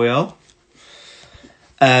Well,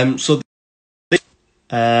 so this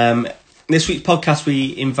week's podcast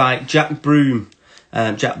we invite Jack Broom.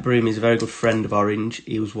 Jack Broom is a very good friend of Orange.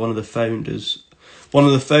 He was one of the founders, one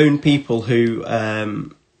of the phone people who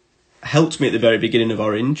helped me at the very beginning of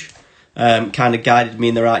Orange, kind of guided me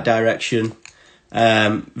in the right direction.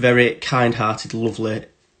 Very kind-hearted, lovely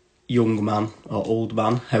young man, or old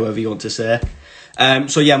man, however you want to say. I'm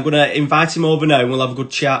going to invite him over now and we'll have a good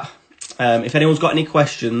chat. If anyone's got any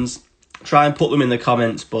questions, try and put them in the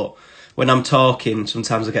comments, but when I'm talking,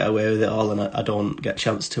 sometimes I get away with it all and I don't get a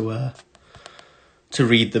chance to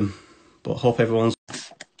read them. But hope everyone's...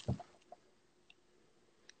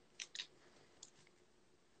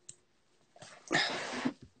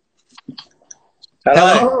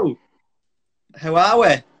 Hello. How are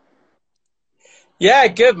we? Yeah,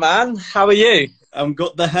 good, man. How are you? I'm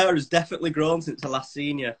good. The hair has definitely grown since I last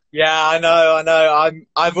seen you. Yeah, I know.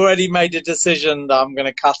 I've already made a decision that I'm going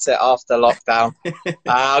to cut it after lockdown.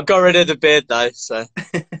 I got rid of the beard though, so.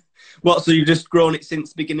 What? So you've just grown it since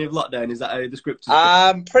the beginning of lockdown? Is that how the script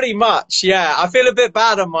is? Pretty much. Yeah, I feel a bit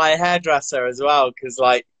bad on my hairdresser as well because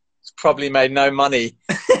like it's probably made no money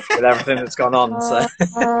with everything that's gone on.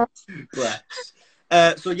 So. Bless.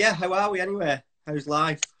 How are we anyway? How's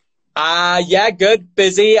life? Yeah, good,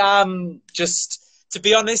 busy. Just to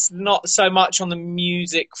be honest, not so much on the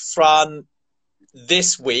music front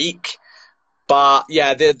this week, but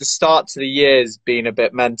yeah, the start to the year has been a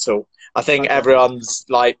bit mental. I think everyone's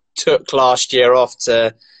like took last year off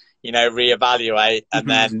to, reevaluate, and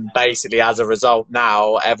then basically as a result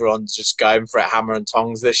now everyone's just going for it hammer and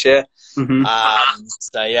tongs this year.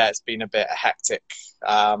 So yeah, it's been a bit hectic.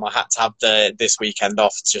 I had to have this weekend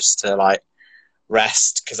off just to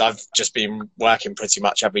rest because I've just been working pretty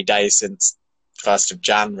much every day since 1st of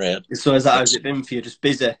January. So how's it been for you? Just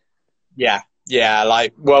busy? Yeah.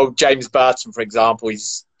 James Burton, for example,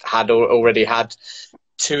 he's already had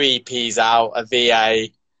 2 EPs out, a VA,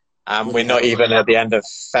 and we're not even at the end of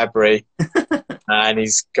February, and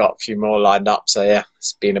he's got a few more lined up. So yeah,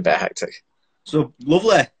 it's been a bit hectic. So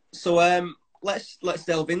lovely. So let's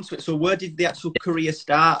delve into it. So where did the actual career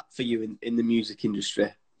start for you in the music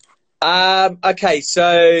industry? Okay,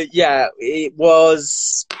 so yeah, it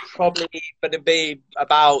was probably going to be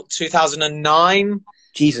about 2009.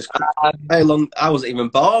 Jesus Christ. How long? I wasn't even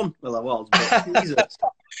born. Well, I was, but Jesus.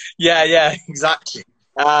 Yeah, exactly.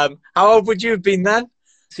 How old would you have been then?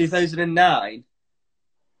 2009.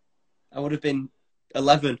 I would have been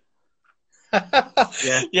 11. Yeah.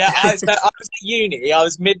 I was at uni. I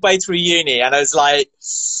was midway through uni, and I was like,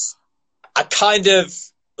 I kind of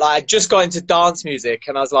like just got into dance music,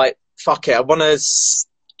 and I was like, fuck it, I want to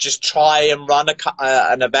just try and run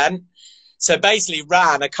an event. So basically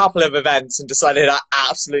ran a couple of events and decided I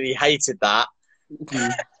absolutely hated that.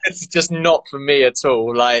 It's just not for me at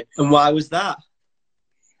all. And why was that?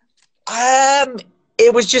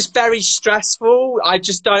 It was just very stressful. I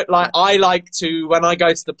just don't I like to, when I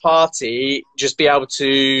go to the party, just be able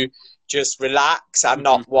to just relax and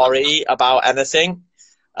not worry about anything,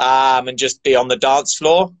 and just be on the dance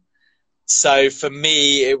floor. So for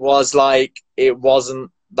me, it was it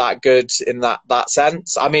wasn't that good in that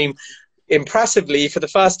sense. I mean, impressively, for the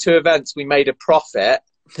first 2 events, we made a profit,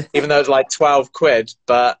 even though it was 12 quid,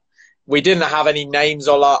 but we didn't have any names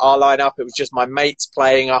on our lineup. It was just my mates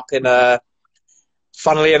playing up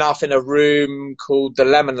funnily enough, in a room called the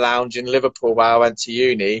Lemon Lounge in Liverpool where I went to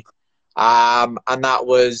uni. And that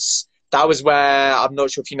was where, I'm not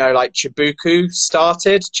sure if you know, Chibuku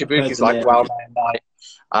started. Chibuku's well-known night.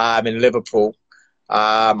 In Liverpool.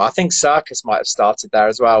 I think Circus might have started there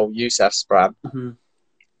as well, Yusef's brand.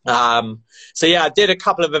 So yeah, I did a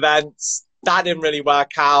couple of events. That didn't really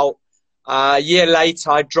work out. A year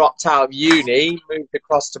later, I dropped out of uni, moved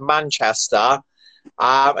across to Manchester.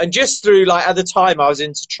 And just through, at the time, I was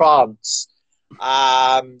into trance.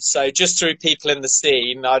 So just through people in the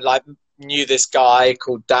scene, I knew this guy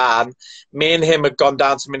called Dan. Me and him had gone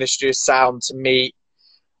down to Ministry of Sound to meet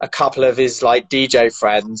a couple of his DJ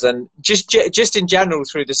friends, and just in general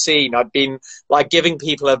through the scene, I'd been giving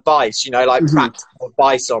people advice, practical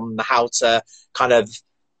advice on how to kind of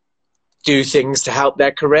do things to help their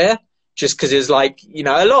career. Just because it's a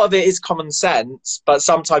lot of it is common sense, but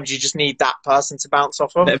sometimes you just need that person to bounce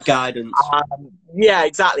off of. A bit of guidance. Yeah,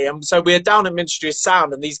 exactly. And so we were down at Ministry of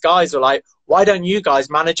Sound, and these guys were like, "Why don't you guys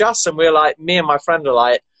manage us?" And we were me and my friend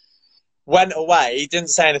were went away, didn't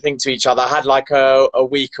say anything to each other, had a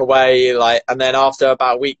week away, and then after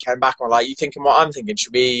about a week came back and were you thinking what I'm thinking?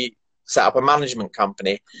 Should we set up a management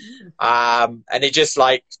company? And it just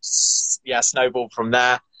snowballed from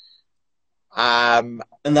there. And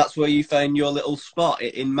that's where you found your little spot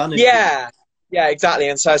in management? Yeah, exactly.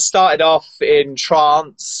 And so I started off in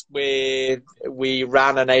trance we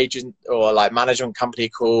ran an agent or like management company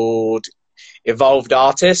called Evolved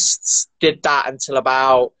Artists. Did that until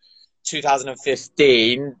about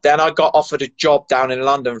 2015. Then I got offered a job down in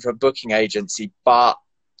London for a booking agency, but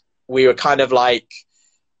we were kind of like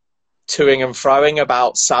toing and froing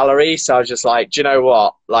about salary. So I was just like, do you know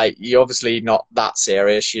what? Like, you're obviously not that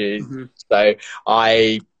serious. So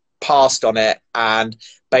I passed on it and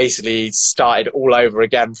basically started all over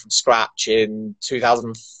again from scratch in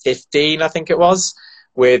 2015, I think it was,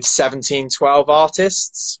 with 1712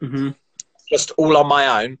 artists, just all on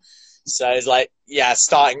my own. So it's like, yeah,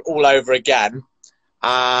 starting all over again.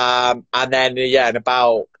 And then, yeah, in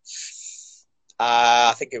about,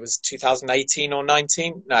 I think it was 2018 or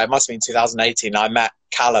 19. No, it must have been 2018. I met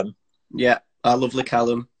Callum. Yeah, our lovely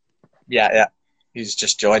Callum. Yeah. He's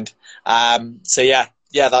just joined. So yeah,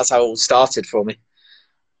 that's how it all started for me.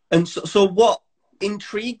 And so what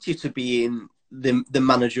intrigued you to be in the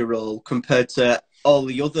manager role compared to all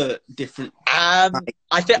the other different? I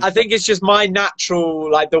think it's just my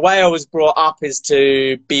natural, like the way I was brought up is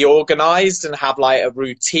to be organized and have like a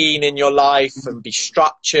routine in your life and be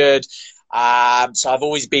structured. So I've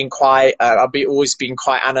always been quite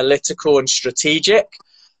analytical and strategic.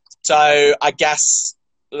 So I guess,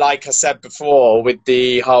 like I said before, with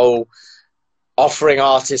the whole offering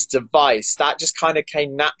artists advice, that just kind of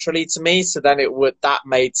came naturally to me. So then that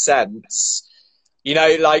made sense,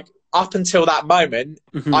 like up until that moment,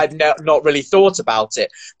 I'd not really thought about it.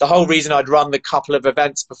 The whole reason I'd run the couple of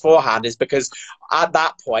events beforehand is because at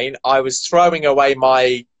that point I was throwing away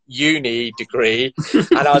my uni degree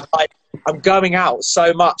and I was like, I'm going out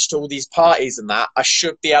so much to all these parties and that I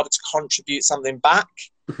should be able to contribute something back.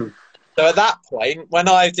 So at that point, when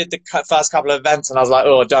I did the first couple of events and I was like,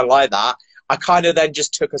 oh, I don't like that, I kind of then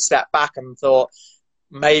just took a step back and thought,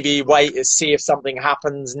 maybe wait and see if something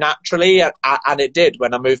happens naturally. And it did.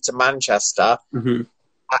 When I moved to Manchester,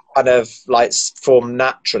 I kind of like formed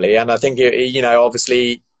naturally. And I think,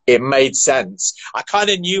 obviously it made sense. I kind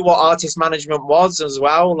of knew what artist management was as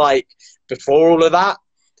well, like before all of that,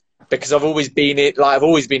 because I've always been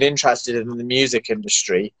interested in the music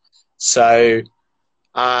industry. So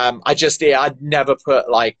I'd never put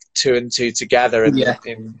like two and two together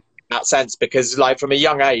in that sense, because like from a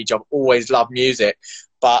young age I've always loved music,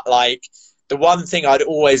 but like the one thing I'd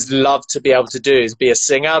always love to be able to do is be a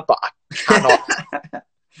singer, but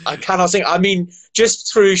I cannot sing. I mean,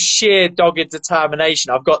 just through sheer dogged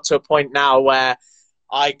determination, I've got to a point now where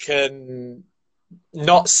I can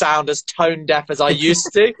not sound as tone deaf as I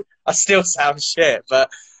used to. I still sound shit, but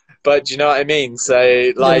do you know what I mean?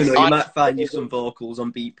 So, like, you might find you some vocals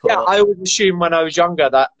on Beatport. Yeah, I always assumed when I was younger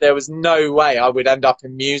that there was no way I would end up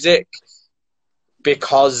in music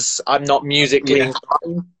because I'm not musically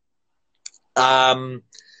inclined.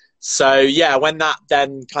 So yeah, when that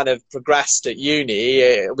then kind of progressed at uni,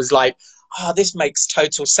 it was like, oh, this makes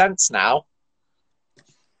total sense now.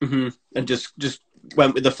 And just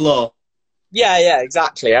went with the flow. Yeah,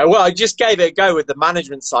 exactly. Well, I just gave it a go with the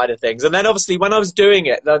management side of things. And then obviously when I was doing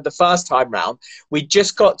it the first time round, we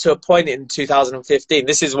just got to a point in 2015.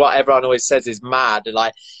 This is what everyone always says is mad.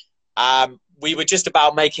 Like, we were just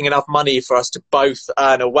about making enough money for us to both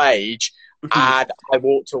earn a wage, and I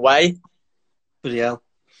walked away. Bloody hell.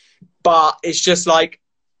 But it's just like,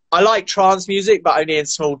 I like trance music, but only in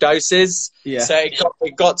small doses. Yeah. So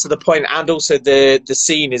it got to the point, and also the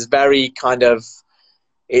scene is very kind of,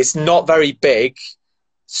 it's not very big,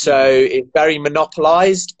 so it's very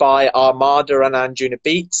monopolized by Armada and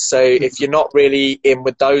Anjunabeats. So if you're not really in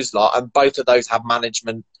with those lot, and both of those have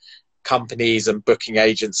management companies and booking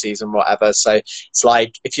agencies and whatever, so it's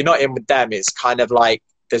like if you're not in with them, it's kind of like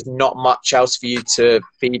there's not much else for you to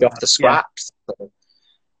feed off the scraps. So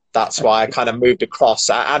that's why I kind of moved across.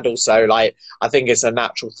 And also, like, I think it's a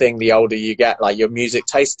natural thing. The older you get, like, your music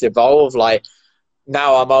tastes evolve. Like,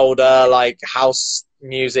 now I'm older, like house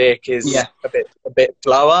music is a bit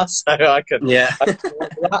slower, so I can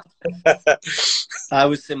I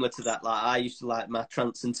was similar to that. Like, I used to like my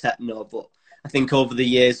trance and techno, but I think over the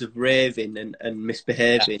years of raving and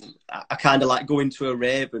misbehaving, I kind of like going to a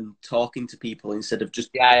rave and talking to people instead of just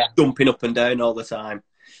jumping up and down all the time.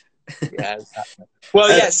 Yeah, exactly.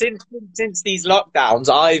 Well, since these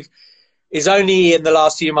lockdowns, it's only in the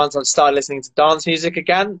last few months I've started listening to dance music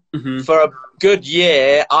again. For a good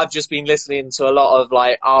year, I've just been listening to a lot of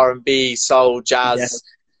like R&B, soul, jazz,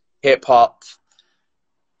 hip hop.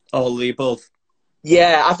 All the above.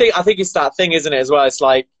 Yeah, I think it's that thing, isn't it, as well? It's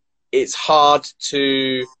like, it's hard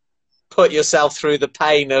to put yourself through the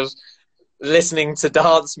pain of listening to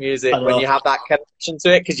dance music when you have that connection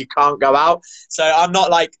to it, because you can't go out. So I'm not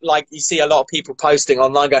like you see a lot of people posting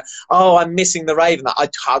online go, oh, I'm missing the rave. And I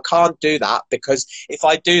can't do that, because if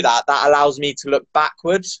I do that, that allows me to look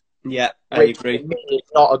backwards. Yeah, I agree. For me,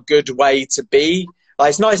 it's not a good way to be. Like,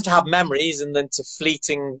 it's nice to have memories and then to fleet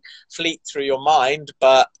through your mind,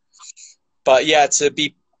 but yeah, to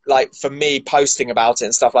be like, for me, posting about it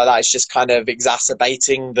and stuff like that, it's just kind of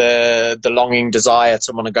exacerbating the longing desire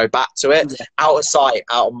to want to go back to it. Yeah. Out of sight,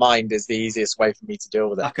 out of mind is the easiest way for me to deal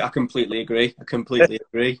with it. I completely agree. I completely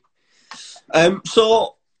agree.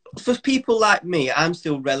 So for people like me, I'm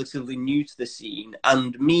still relatively new to the scene,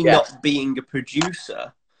 and me not being a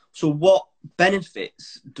producer. So what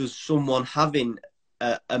benefits does someone having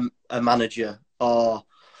a manager or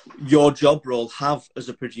your job role have as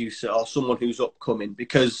a producer or someone who's upcoming?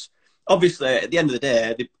 Because obviously at the end of the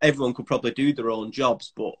day, everyone could probably do their own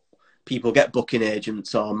jobs, but people get booking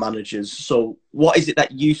agents or managers. So what is it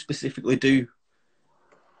that you specifically do?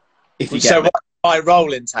 If you get what my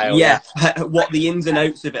role entails? Yeah, what the ins and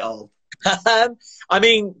outs of it all. I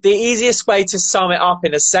mean, the easiest way to sum it up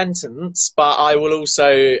in a sentence, but I will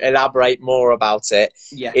also elaborate more about it,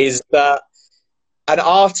 is that an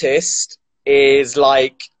artist is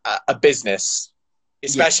like a business,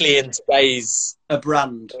 especially in today's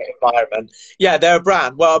brand environment. Yeah, they're a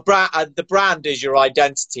brand. Well, the brand is your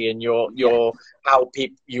identity and your how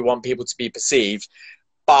you want people to be perceived,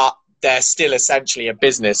 but they're still essentially a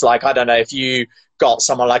business. Like, I don't know, if you got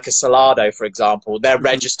someone like a Salado, for example, they're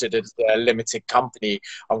registered as a limited company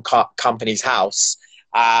on Companies House.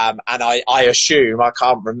 And I assume, I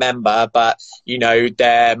can't remember, but, you know,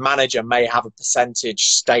 their manager may have a percentage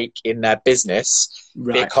stake in their business,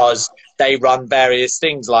 because they run various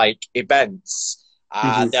things like events.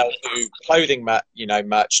 They'll do clothing,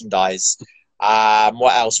 merchandise.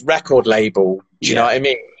 What else? Record label. Do you know what I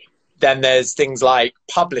mean? Then there's things like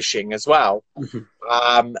publishing as well.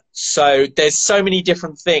 So there's so many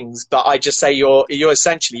different things, but I just say you're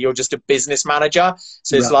just a business manager.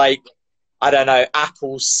 So it's like, I don't know,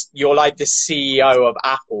 you're like the CEO of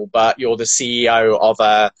Apple, but you're the CEO of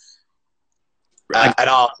an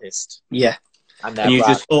artist. Yeah. And you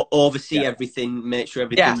just oversee everything, make sure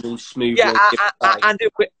everything moves smoothly. Yeah,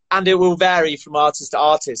 and it will vary from artist to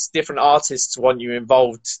artist. Different artists want you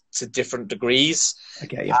involved to different degrees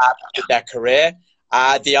with their career.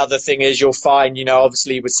 The other thing is, you'll find,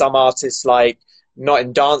 obviously with some artists, like, not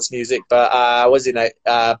in dance music, but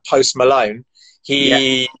Post Malone,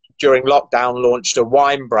 he during lockdown launched a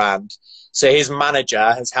wine brand. So his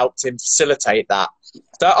manager has helped him facilitate that.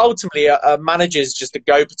 So ultimately, a manager is just a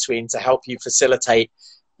go-between to help you facilitate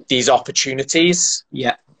these opportunities.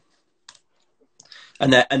 Yeah.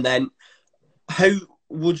 And then how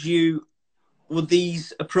would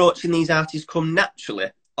these approaching these artists come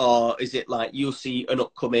naturally? Or is it like you'll see an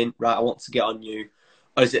upcoming, right, I want to get on you?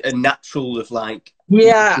 Or is it a natural of like...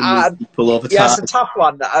 people over time? Yeah, it's a tough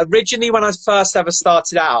one. Originally, when I first ever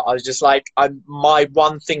started out, I was just like, my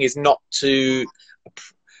one thing is not to...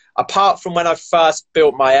 Apart from when I first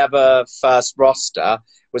built my first roster,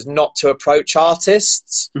 was not to approach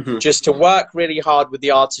artists, just to work really hard with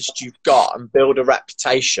the artist you've got and build a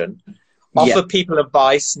reputation, offer people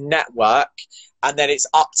advice, network, and then it's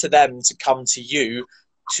up to them to come to you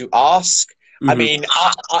to ask. I mean,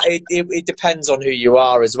 it depends on who you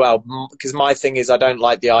are as well, because my thing is, I don't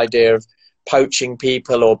like the idea of poaching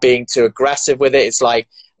people or being too aggressive with it. It's like,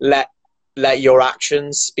 let your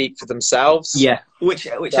actions speak for themselves. Yeah, which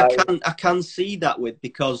I can see that with,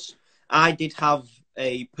 because I did have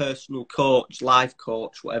a personal coach, life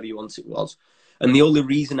coach, whatever you want it was, and the only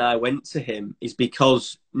reason I went to him is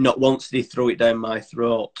because not once did he throw it down my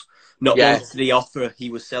throat, not once did he offer he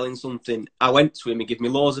was selling something. I went to him, he gave me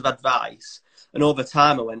loads of advice, and over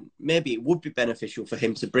time I went, maybe it would be beneficial for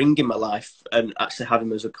him to bring in my life and actually have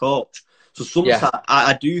him as a coach. So sometimes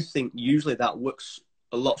I do think usually that works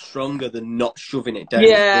a lot stronger than not shoving it down.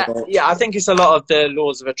 Yeah, I think it's a lot of the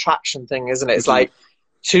laws of attraction thing, isn't it? It's like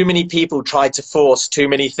too many people try to force too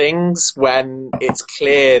many things when it's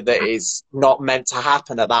clear that it's not meant to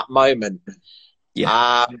happen at that moment.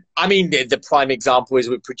 Yeah. I mean, the prime example is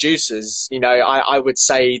with producers. I would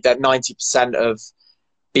say that 90% of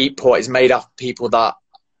Beatport is made up of people that,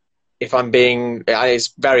 if I'm being,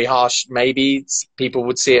 it's very harsh, maybe people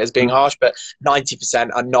would see it as being harsh, but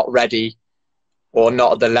 90% are not ready or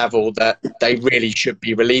not at the level that they really should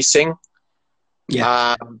be releasing.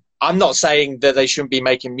 Yeah. I'm not saying that they shouldn't be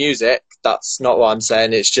making music. That's not what I'm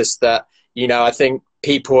saying. It's just that, I think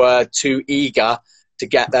people are too eager to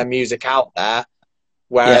get their music out there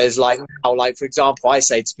Whereas like now, like for example, I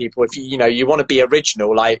say to people, if you want to be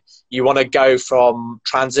original, like you want to go from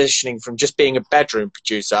transitioning from just being a bedroom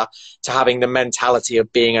producer to having the mentality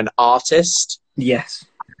of being an artist. Yes.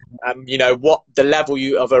 What the level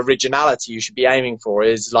of originality you should be aiming for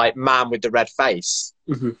is like Man with the Red Face,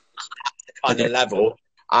 kind of level.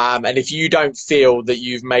 And if you don't feel that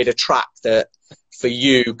you've made a track that for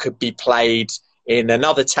you could be played in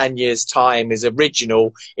another 10 years time is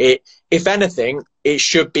original, if anything, it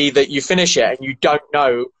should be that you finish it and you don't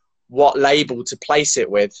know what label to place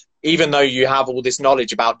it with, even though you have all this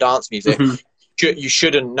knowledge about dance music. You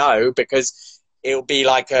shouldn't know, because it'll be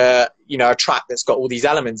like a track that's got all these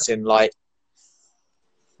elements in, like,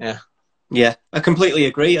 yeah, I completely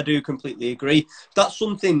agree. I do completely agree. That's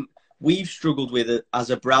something we've struggled with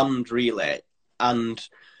as a brand, really, and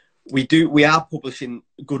we are publishing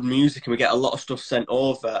good music and we get a lot of stuff sent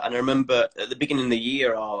over. And I remember at the beginning of the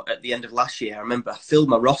year, or at the end of last year, I remember I filled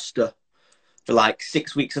my roster for like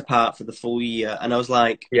 6 weeks apart for the full year, and I was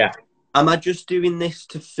like, am I just doing this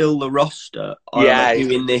to fill the roster, or am I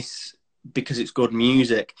doing this because it's good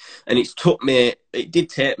music? And it did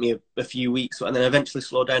take me a few weeks, and then I eventually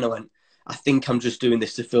slowed down. I went, I think I'm just doing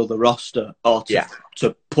this to fill the roster, or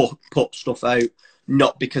to put stuff out,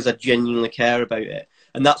 not because I genuinely care about it.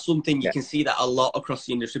 And that's something you can see that a lot across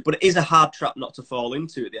the industry, but it is a hard trap not to fall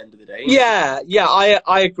into at the end of the day.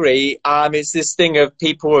 I agree. It's this thing of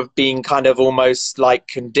people have been kind of almost like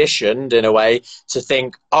conditioned in a way to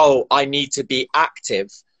think, oh, I need to be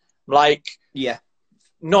active. Like,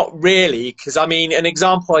 not really. Because I mean, an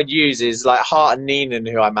example I'd use is like Hart and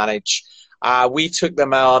Neenan, who I manage. We took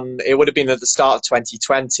them on, it would have been at the start of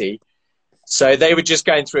 2020. So they were just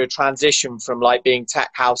going through a transition from like being tech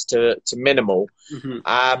house to minimal.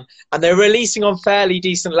 And they were releasing on fairly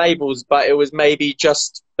decent labels, but it was maybe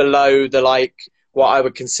just below the, like, what I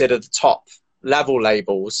would consider the top level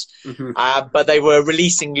labels. But they were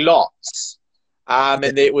releasing lots.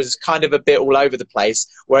 And it was kind of a bit all over the place.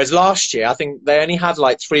 Whereas last year, I think they only had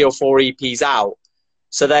like 3 or 4 EPs out.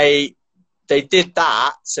 So they did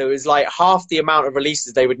that. So it was like half the amount of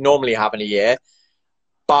releases they would normally have in a year,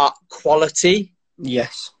 but quality.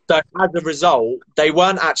 Yes. So as a result, they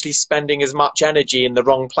weren't actually spending as much energy in the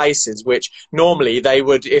wrong places, which normally they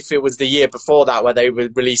would, if it was the year before that where they were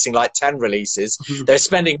releasing like 10 releases, they're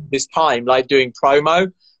spending this time like doing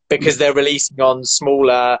promo, because they're releasing on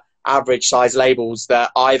smaller, average size labels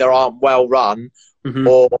that either aren't well run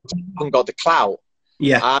or haven't got the clout.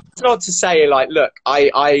 It's not to say like, look,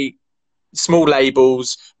 I small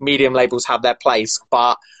labels, medium labels have their place,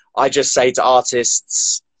 but I just say to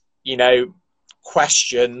artists,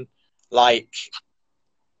 question like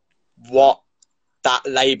what that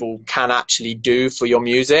label can actually do for your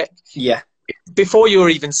music. Before you're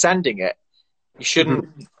even sending it, you shouldn't,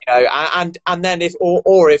 and then if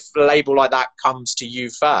a label like that comes to you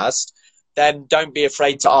first, then don't be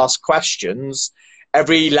afraid to ask questions.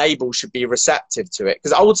 Every label should be receptive to it,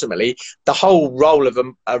 because ultimately the whole role of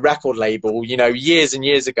a record label, years and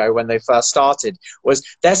years ago when they first started, was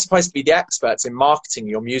they're supposed to be the experts in marketing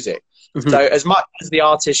your music. So as much as the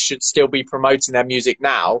artist should still be promoting their music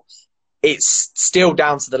now, it's still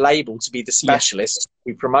down to the label to be the specialist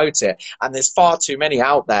who promote it. And there's far too many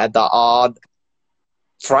out there that are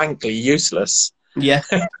frankly useless. Yeah,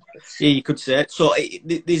 you could say it. So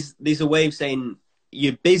there's a way of saying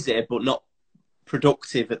you're busy but not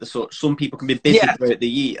productive at the sort. Some people can be busy throughout the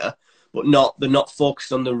year, but they're not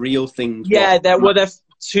focused on the real things. They're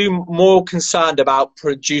too more concerned about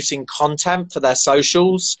producing content for their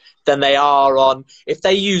socials than they are on, if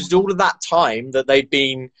they used all of that time that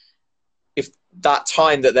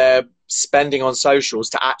they're spending on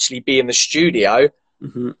socials to actually be in the studio,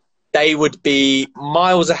 they would be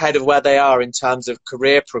miles ahead of where they are in terms of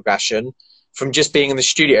career progression from just being in the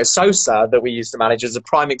studio. Sosa, that we used to manage, is a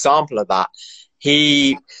prime example of that.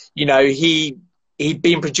 He'd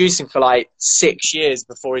been producing for like 6 years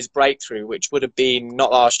before his breakthrough, which would have been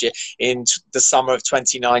not last year, in the summer of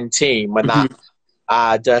 2019, when that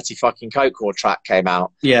Dirty Fucking Coke Core track came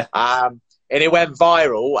out. And it went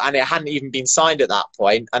viral, and it hadn't even been signed at that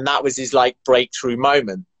point, and that was his like breakthrough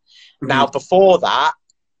moment. Now before that,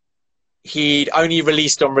 he'd only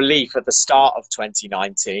released on Relief at the start of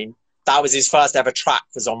 2019. That was his first ever track,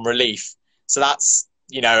 was on Relief. So that's,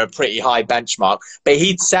 a pretty high benchmark. But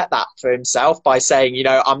he'd set that for himself by saying,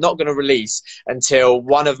 I'm not going to release until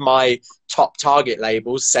one of my top target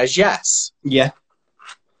labels says yes. Because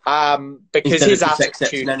his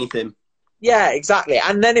attitude, anything. Yeah, exactly.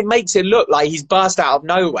 And then it makes it look like he's burst out of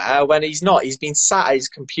nowhere when he's not. He's been sat at his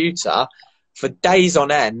computer for days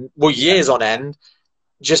on end, years on end,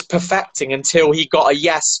 just perfecting until he got a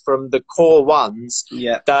yes from the core ones.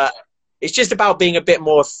 Yeah. That it's just about being a bit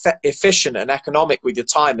more efficient and economic with your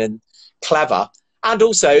time and clever. And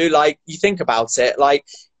also, like, you think about it, like,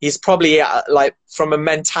 he's probably, like, from a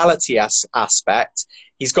mentality aspect,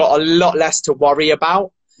 he's got a lot less to worry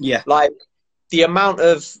about. Yeah. Like, the amount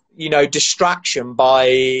of, you know, distraction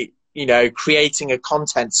by, you know, creating a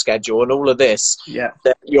content schedule and all of this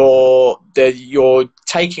that you're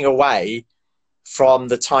taking away from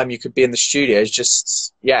the time you could be in the studio is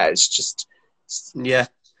just, it's just... Yeah.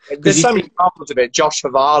 There's so many examples of it. Josh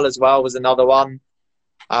Haval as well was another one.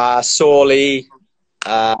 Sorley.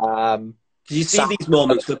 Do you see these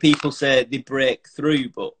moments where people say they break through,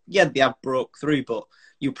 but they have broke through, but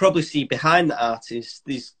you probably see behind the artist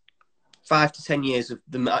these 5 to 10 years of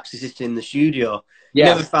them actually sitting in the studio.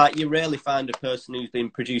 Yeah. You rarely find a person who's been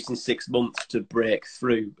producing 6 months to break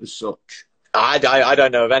through as such. I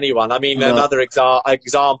don't know of anyone. I mean, another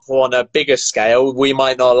example on a bigger scale, we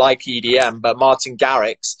might not like EDM, but Martin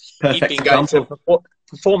Garrix, he'd been going to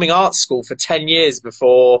performing arts school for 10 years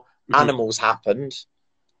before Animals happened.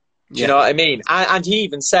 Do you know what I mean? And he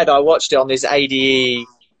even said, I watched it on this ADE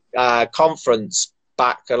conference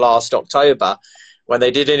back last October, when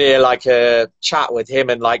they did like a chat with him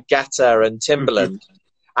and like Guetta and Timbaland.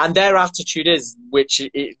 And their attitude is,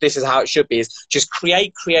 this is how it should be, is just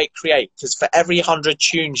create. Because for every 100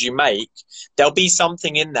 tunes you make, there'll be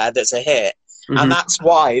something in there that's a hit. And that's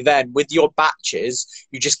why then with your batches,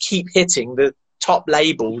 you just keep hitting the top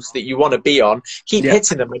labels that you want to be on, keep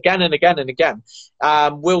hitting them again and again and again.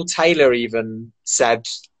 Will Taylor even said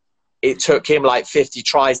it took him like 50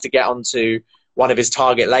 tries to get onto one of his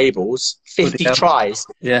target labels. 50 tries.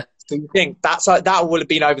 Yeah. So you think that's like, that would have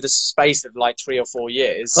been over the space of like 3 or 4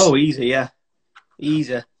 years. Oh, easy, yeah.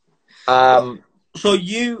 Easy. So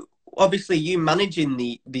you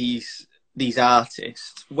managing these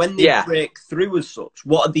artists, when they break through as such,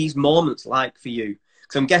 what are these moments like for you?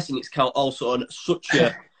 Because I'm guessing it's also on such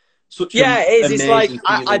a it is. It's like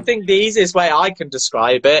I think the easiest way I can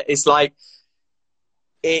describe it is like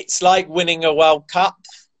it's like winning a World Cup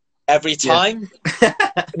every time.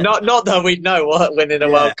 Not that we know what winning a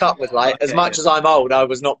World Cup was like. As much as I'm old, I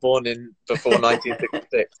was not born before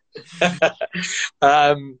 1966.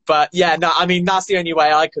 But yeah, no, I mean that's the only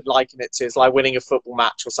way I could liken it to. It's like winning a football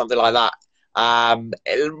match or something like that.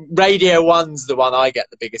 Radio 1's the one I get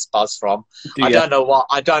the biggest buzz from. I don't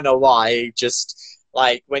know why. Just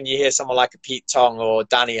like when you hear someone like a Pete Tong or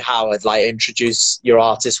Danny Howard like introduce your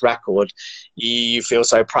artist record, you feel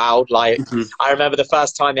so proud. Like I remember the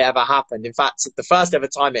first time it ever happened. In fact, the first ever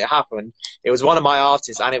time it happened, it was one of my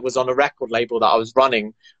artists, and it was on a record label that I was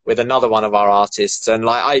running with another one of our artists, and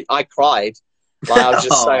like I cried. Like I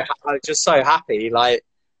was just so happy. Like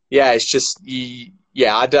it's just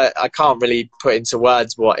I can't really put into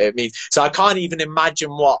words what it means. So I can't even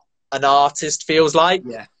imagine what an artist feels like.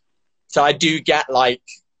 Yeah. So I do get like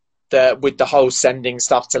with the whole sending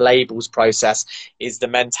stuff to labels process is the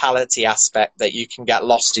mentality aspect that you can get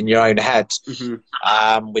lost in your own head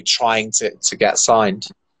with trying to get signed.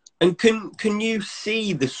 And can you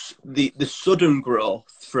see the sudden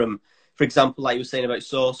growth from, for example, like you were saying about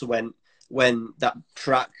Sosa when that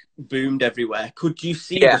track boomed everywhere? Could you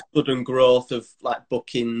see the sudden growth of like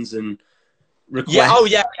bookings and requests?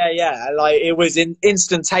 Yeah. Like it was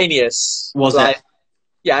instantaneous. Was like, it?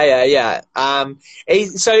 Yeah.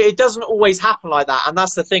 So it doesn't always happen like that, and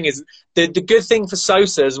that's the thing. Is the good thing for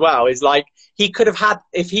Sosa as well is like he could have had,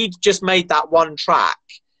 if he'd just made that one track,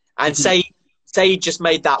 and say he just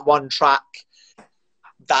made that one track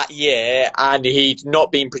that year, and he'd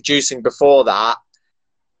not been producing before that.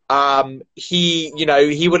 He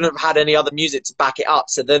wouldn't have had any other music to back it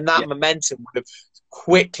up. So then that momentum would have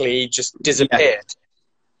quickly just disappeared.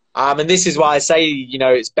 And this is why I say,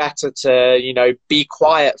 it's better to, be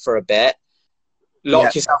quiet for a bit,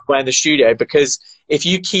 lock yourself away in the studio, because if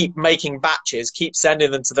you keep making batches, keep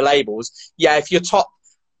sending them to the labels, if you're top,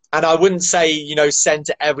 and I wouldn't say, send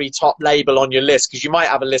to every top label on your list, because you might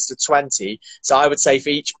have a list of 20. So I would say for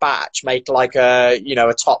each batch, make like a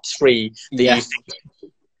top 3 that you think.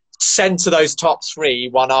 Send to those top 3,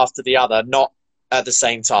 one after the other, not at the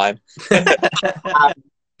same time.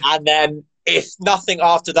 And then if nothing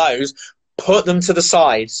after those, put them to the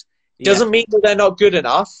side. Doesn't mean that they're not good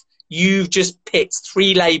enough. You've just picked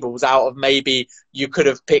 3 labels out of maybe you could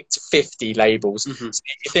have picked 50 labels. So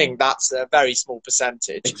you think that's a very small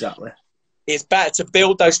percentage. Exactly. It's better to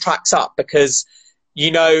build those tracks up, because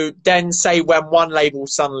then say when one label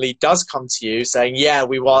suddenly does come to you saying,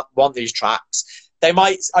 we want these tracks, they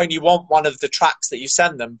might only want one of the tracks that you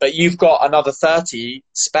send them, but you've got another 30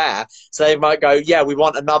 spare. So they might go, we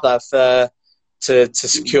want another for to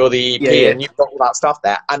secure the EP, and you've got all that stuff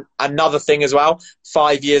there. And another thing as well,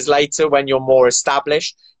 5 years later, when you're more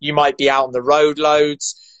established, you might be out on the road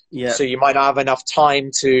loads. Yeah. So you might not have enough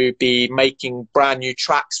time to be making brand new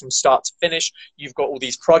tracks from start to finish. You've got all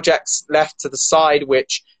these projects left to the side,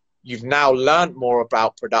 which you've now learned more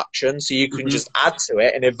about production. So you can just add to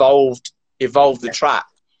it and evolve the track.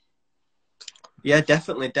 Yeah,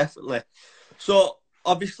 definitely. So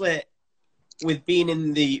obviously, with being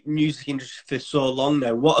in the music industry for so long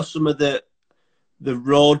now, what are some of the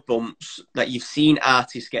road bumps that you've seen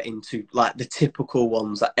artists get into, like the typical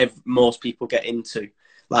ones that most people get into,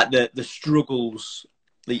 like the struggles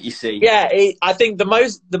that you see? Yeah, I think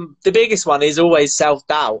the biggest one is always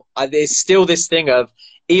self-doubt. There's still this thing of,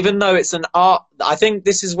 even though it's an art, I think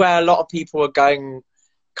this is where a lot of people are going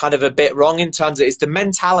kind of a bit wrong in terms of, it's the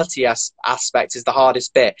mentality aspect is the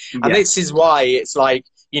hardest bit. And this is why it's like,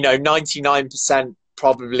 99%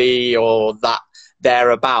 probably, or that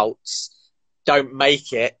thereabouts, don't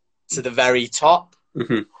make it to the very top.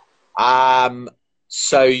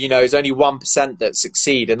 So, it's only 1% that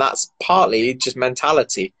succeed, and that's partly just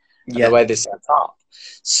mentality and the way they're set up.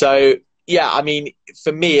 So, yeah, I mean,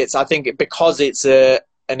 for me, I think because it's an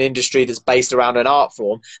industry that's based around an art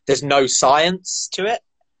form, there's no science to it.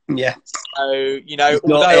 Yeah. So,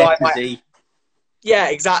 although yeah,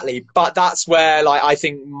 exactly. But that's where, like, I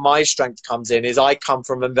think my strength comes in, is I come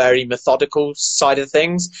from a very methodical side of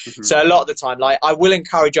things. So a lot of the time, like, I will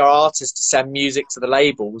encourage our artists to send music to the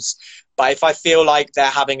labels. But if I feel like they're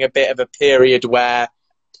having a bit of a period where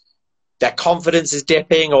their confidence is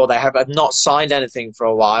dipping, or they have not signed anything for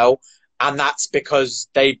a while, and that's because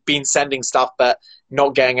they've been sending stuff but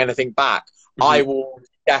not getting anything back, I will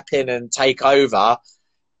step in and take over.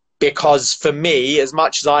 Because for me, as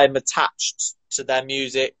much as I'm attached to their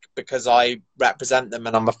music because I represent them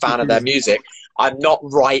and I'm a fan of their music, I'm not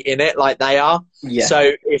right in it like they are.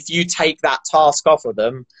 So if you take that task off of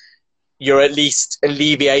them, you're at least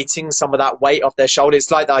alleviating some of that weight off their shoulders.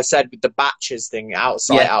 It's like I said with the batches thing,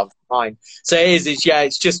 outside, out of mind. So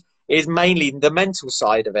it's mainly the mental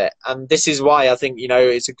side of it. And this is why I think,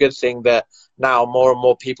 it's a good thing that now more and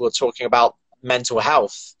more people are talking about mental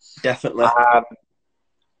health. Definitely.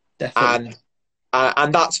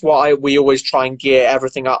 And that's what we always try and gear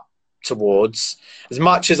everything up towards. As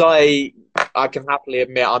much as I can happily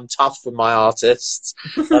admit I'm tough with my artists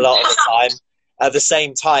a lot of the time, at the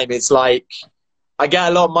same time, it's like I get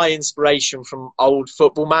a lot of my inspiration from old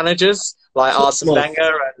football managers like Arsene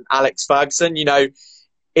Wenger and Alex Ferguson.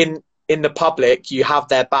 In the public, you have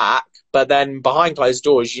their back, but then behind closed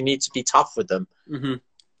doors, you need to be tough with them.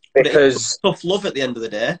 Because it's tough love at the end of the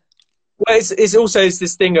day. Well, it's also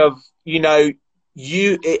this thing of, at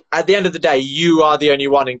the end of the day, you are the only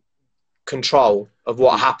one in control of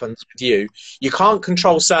what happens with you. You can't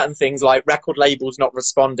control certain things like record labels not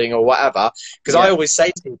responding or whatever. Because I always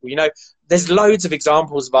say to people, there's loads of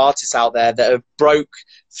examples of artists out there that have broke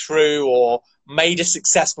through or made a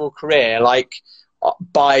successful career, like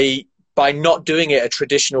by not doing it a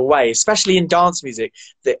traditional way, especially in dance music.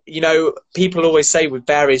 That people always say with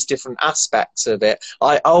various different aspects of it,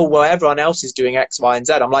 like, oh well, everyone else is doing X, Y, and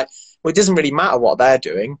Z. I'm like, well, it doesn't really matter what they're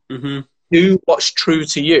doing. Do what's true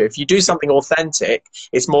to you. If you do something authentic,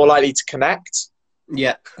 it's more likely to connect.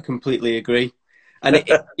 Yeah, I completely agree. And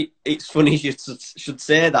it's funny you should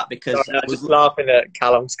say that, because I was laughing at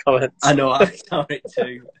Callum's comments. I know, I saw it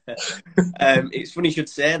too. It's funny you should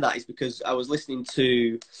say that, is because I was listening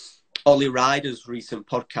to Ollie Ryder's recent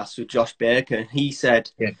podcast with Josh Baker, and he said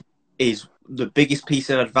is the biggest piece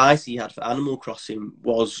of advice he had for Animal Crossing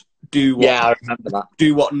was do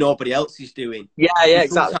what nobody else is doing. Exactly.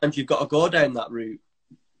 Sometimes you've got to go down that route.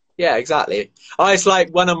 Yeah, exactly. It's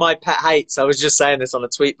like one of my pet hates. I was just saying this on a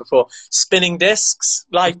tweet before. Spinning discs.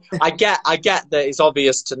 Like, I get that it's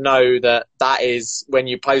obvious to know that is when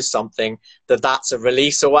you post something that's a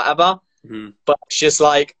release or whatever. But it's just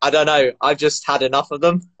like, I don't know. I've just had enough of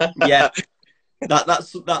them.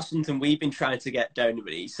 That's something we've been trying to get down,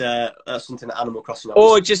 but that's something that Animal Crossing.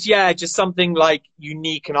 Or just something like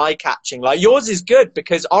unique and eye-catching. Like yours is good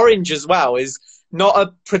because orange as well is not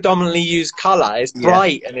a predominantly used color. It's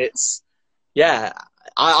bright and it's I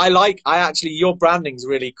actually, your branding's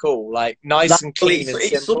really cool. Like nice and clean.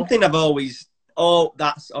 It's something I've always. Oh,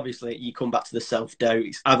 that's obviously you come back to the self-doubt.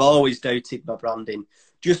 I've always doubted my branding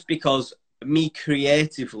just because me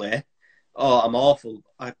creatively. Oh, I'm awful.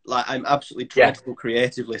 I'm absolutely dreadful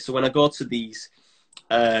creatively. So when I go to these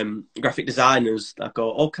graphic designers, I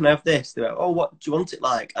go, "Oh, can I have this?" They're like, "Oh, what do you want it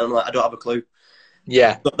like?" And I'm like, "I don't have a clue."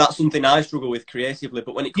 Yeah. But that's something I struggle with creatively.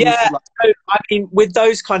 But when it comes Yeah, to like, so, I mean, with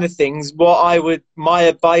those kind of things, my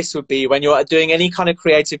advice would be when you're doing any kind of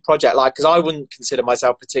creative project, like, because I wouldn't consider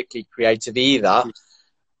myself particularly creative either.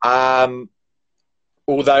 Um,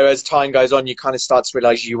 Although as time goes on, you kind of start to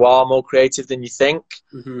realize you are more creative than you think.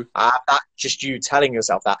 mm-hmm, That's just you telling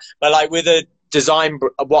yourself that. But like with a design,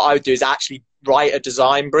 what I would do is actually write a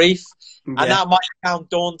design brief. And yeah, that might sound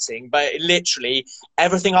daunting, but literally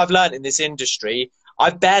everything I've learned in this industry,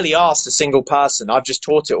 I've barely asked a single person. I've just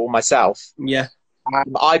taught it all myself. yeah,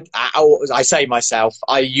 I say myself,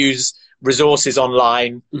 I use resources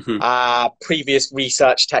online, mm-hmm, previous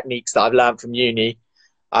research techniques that I've learned from uni,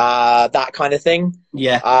 that kind of thing,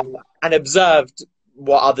 yeah, and observed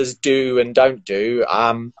what others do and don't do.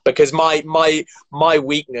 Because my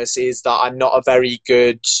weakness is that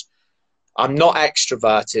I'm not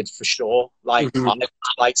extroverted for sure. Like mm-hmm, I'm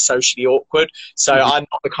like socially awkward. So mm-hmm. I'm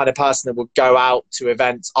not the kind of person that would go out to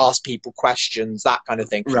events, ask people questions, that kind of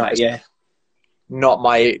thing. Right, It's yeah, not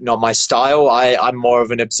my style. I'm more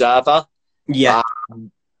of an observer, yeah.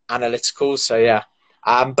 analytical. So yeah.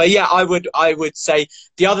 But yeah, I would say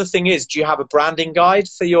the other thing is, do you have a branding guide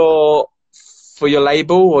for your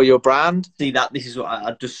label or your brand? See that this is what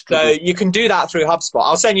I just So struggle. you can do that through HubSpot.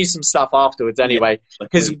 I'll send you some stuff afterwards Yeah, anyway,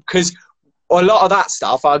 please. because a lot of that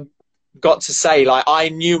stuff I got to say, like I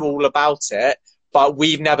knew all about it, but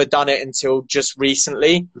we've never done it until just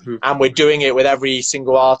recently, Mm-hmm. and we're doing it with every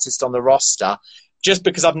single artist on the roster. Just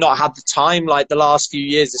because I've not had the time, like the last few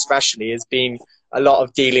years especially, has been a lot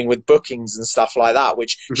of dealing with bookings and stuff like that,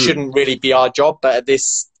 which Mm-hmm. shouldn't really be our job, but at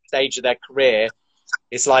this stage of their career,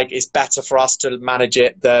 it's like it's better for us to manage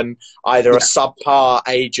it than either a Yeah, subpar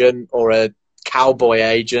agent or a cowboy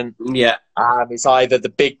agent. yeah, It's either the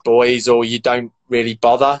big boys or you don't really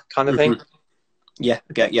bother, kind of thing. mm-hmm. Yeah,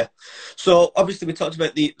 I get you. So obviously we talked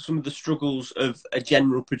about some of the struggles of a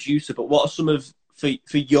general producer, but what are some of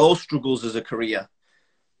for your struggles as a career,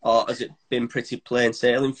 or has it been pretty plain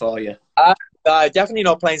sailing for you? Definitely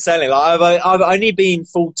not plain sailing. Like I've only been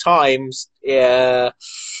full time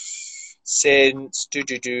since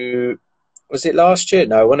was it last year?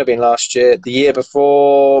 No, it wouldn't have been last year. The year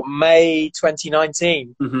before, May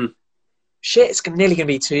 2019. Mm-hmm. Shit, it's nearly going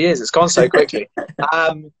to be 2 years. It's gone so quickly.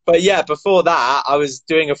 But yeah, before that, I was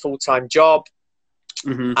doing a full-time job.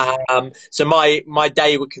 Mm-hmm. So my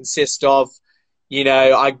day would consist of,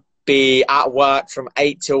 I'd be at work from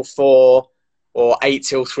 8 till 4 or 8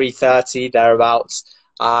 till 3:30, thereabouts.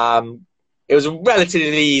 It was a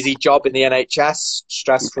relatively easy job in the NHS,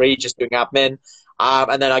 stress-free, just doing admin.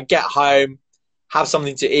 And then I'd get home, have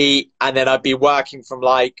something to eat, and then I'd be working from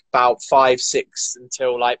like about 5, 6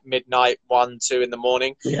 until like midnight, 1, 2 in the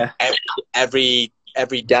morning, Yeah, every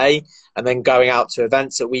day, and then going out to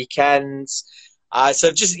events at weekends.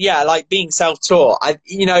 So just, yeah, like being self-taught.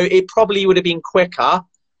 It probably would have been quicker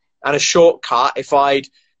and a shortcut if I'd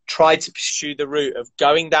tried to pursue the route of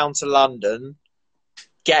going down to London,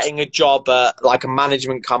 getting a job at like a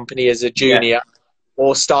management company as a junior, yeah,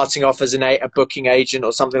 or starting off as a booking agent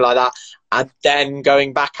or something like that, and then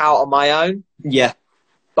going back out on my own. yeah,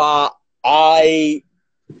 But I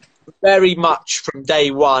very much from day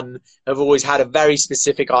one have always had a very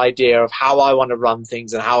specific idea of how I want to run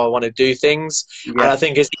things and how I want to do things. yeah, And I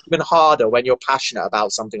think it's even harder when you're passionate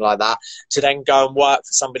about something like that to then go and work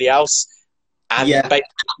for somebody else and yeah,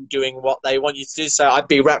 basically doing what they want you to do. So I'd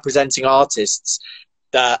be representing artists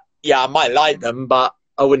that, yeah, I might like them, but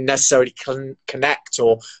I wouldn't necessarily connect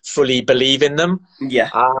or fully believe in them. yeah,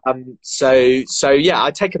 So yeah,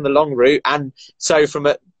 I've taken the long route. And so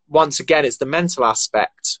once again, it's the mental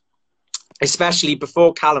aspect, especially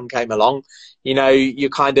before Callum came along. You're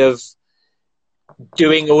kind of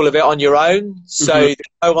doing all of it on your own. So mm-hmm. there's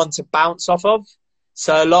no one to bounce off of.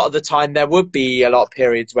 So a lot of the time there would be a lot of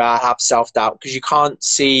periods where I have self-doubt because you can't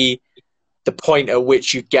see the point at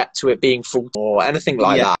which you get to it being full or anything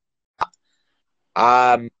like Yeah.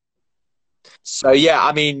 that. So yeah,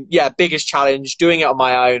 I mean, yeah, biggest challenge, doing it on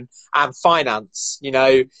my own, and finance.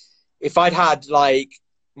 If I'd had like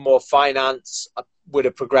more finance, I would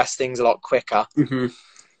have progressed things a lot quicker.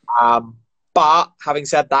 Mm-hmm. But having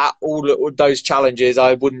said that, all those challenges,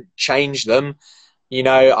 I wouldn't change them.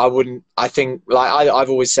 I wouldn't. I think, like I've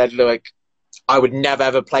always said, look, I would never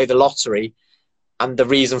ever play the lottery, and the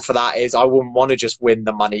reason for that is I wouldn't want to just win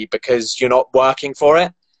the money because you're not working for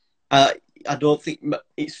it. I don't think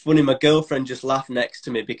it's funny. My girlfriend just laughed next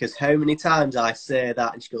to me because how many times I say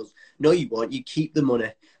that and she goes, "No, you won't. You keep the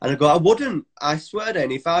money." And I go, "I wouldn't. I swear down.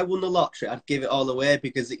 If I won the lottery, I'd give it all away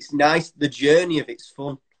because it's nice. The journey of it's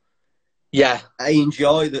fun. Yeah, I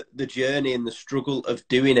enjoy the journey and the struggle of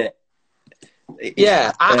doing it.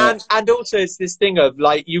 Yeah, and also it's this thing of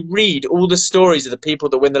like you read all the stories of the people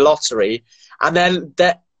that win the lottery, and then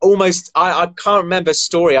they're almost I can't remember a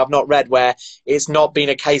story I've not read where it's not been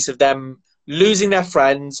a case of them losing their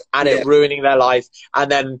friends and it ruining their life,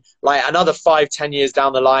 and then like another 5-10 years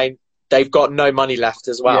down the line they've got no money left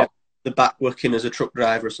as well. Yeah, they're back working as a truck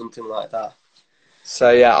driver or something like that.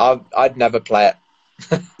 So yeah, I'd never play it.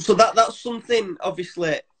 So that's something,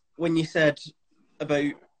 obviously, when you said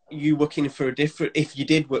about you working for a different, if you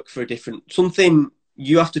did work for a different, something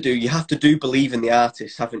you have to do believe in the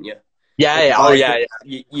artist, haven't you? Yeah. Oh yeah.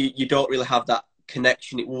 You don't really have that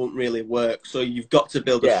connection, it won't really work. So you've got to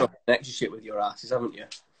build a strong connection with your artist, haven't you?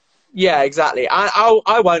 Yeah, exactly.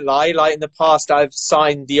 I won't lie. Like in the past, I've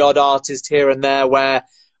signed the odd artist here and there where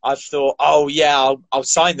I've thought, oh yeah, I'll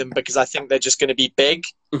sign them because I think they're just going to be big.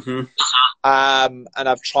 Mm-hmm. And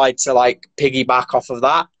I've tried to like piggyback off of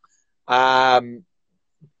that.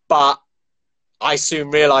 But I soon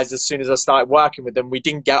realised as soon as I started working with them, we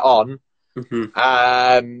didn't get on. Mm-hmm.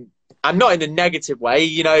 And not in a negative way.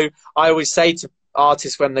 You know, I always say to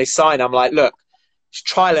artists when they sign, I'm like, look, it's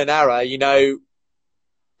trial and error. You know,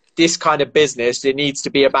 this kind of business, it needs to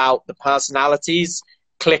be about the personalities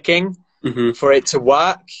clicking for it to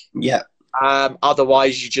work. Yeah.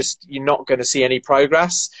 Otherwise, you're not going to see any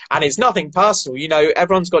progress. And it's nothing personal. You know,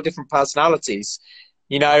 everyone's got different personalities.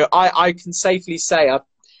 You know, I can safely say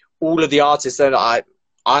all of the artists that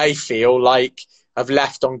I feel like have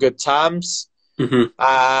left on good terms.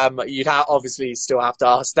 Mm-hmm. You'd obviously still have to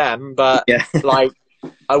ask them, but like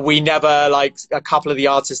we never, like a couple of the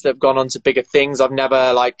artists that have gone on to bigger things, I've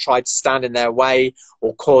never like tried to stand in their way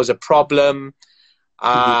or cause a problem.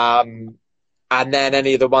 And then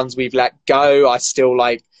any of the ones we've let go, I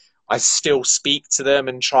still speak to them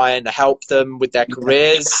and try and help them with their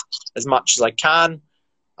careers as much as I can.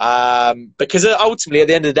 Because ultimately, at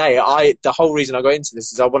the end of the day, the whole reason I got into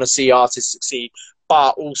this is I want to see artists succeed,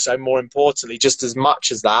 but also more importantly, just as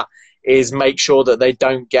much as that, is make sure that they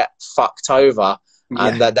don't get fucked over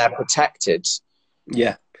and that they're protected.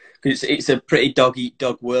 Yeah, because it's a pretty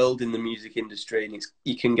dog-eat-dog world in the music industry, and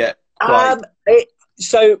you can get quite...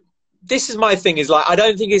 So this is my thing, is like, I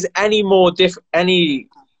don't think it's any more different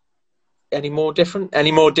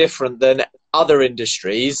than other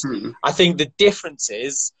industries. I think the difference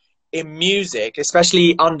is in music,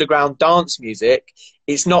 especially underground dance music,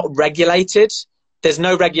 it's not regulated. There's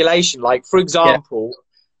no regulation. Like, for example,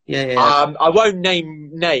 I won't name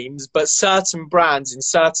names, but certain brands in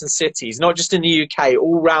certain cities, not just in the UK,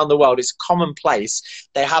 all around the world, it's commonplace.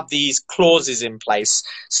 They have these clauses in place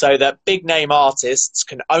so that big name artists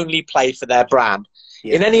can only play for their brand.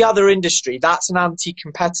 In any other industry, that's an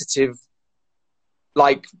anti-competitive,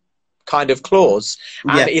 like, kind of clause,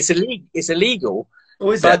 and it's illegal.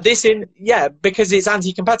 But because it's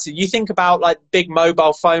anti-competitive. You think about like big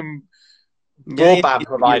mobile phone broadband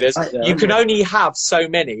providers, you can only have so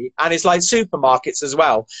many, and it's like supermarkets as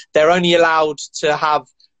well. They're only allowed to have,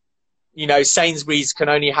 you know, Sainsbury's can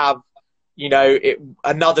only have, you know,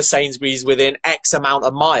 another Sainsbury's within X amount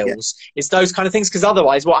of miles. It's those kind of things, because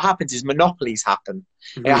otherwise what happens is monopolies happen.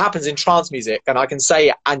 It happens in trance music, and I can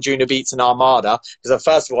say Anjuna Beats and Armada because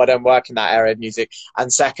first of all, I don't work in that area of music,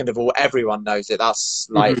 and second of all, everyone knows it. That's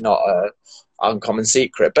like not a uncommon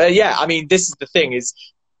secret. But yeah, I mean, this is the thing, is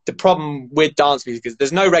the problem with dance music is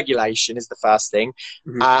there's no regulation is the first thing.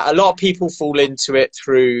 A lot of people fall into it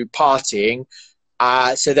through partying.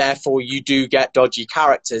 So therefore you do get dodgy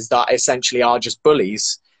characters that essentially are just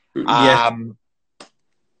bullies.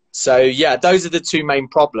 So yeah, those are the two main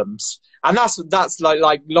problems. And that's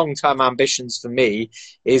like long-term ambitions for me,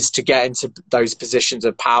 is to get into those positions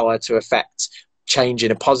of power to affect change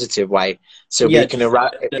in a positive way. So we can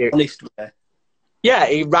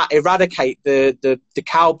eradicate the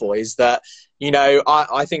cowboys that, you know,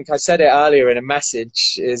 I think I said it earlier in a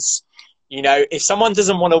message, is, you know, if someone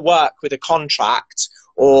doesn't want to work with a contract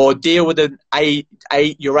or deal with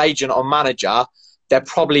your agent or manager, they're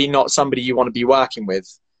probably not somebody you want to be working with.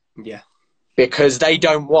 Yeah. Because they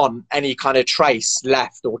don't want any kind of trace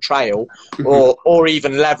left or trail or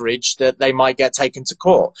even leverage that they might get taken to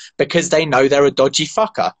court, because they know they're a dodgy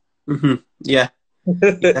fucker. Yeah,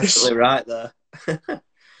 you're definitely right there.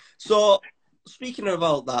 So, speaking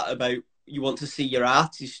about that, about you want to see your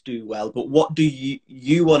artists do well, but what do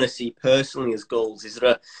you want to see personally as goals? Is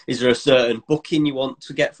there a certain booking you want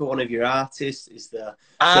to get for one of your artists? Is there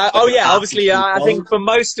obviously I think for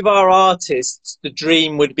most of our artists the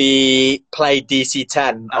dream would be play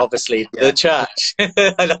DC10, obviously the church.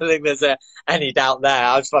 I don't think there's any doubt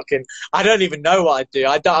there. I don't even know what I'd do.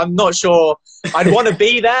 I'm not sure. I'd want to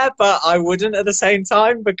be there, but I wouldn't at the same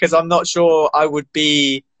time, because I'm not sure I would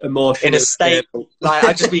be Emotional. in a state like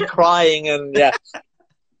I'd just be crying and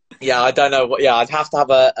yeah. I don't know what. Yeah, I'd have to have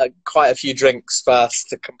quite a few drinks first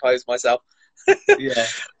to compose myself. Yeah.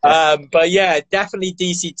 But yeah, definitely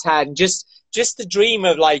DC-10. Just the dream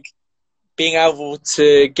of like being able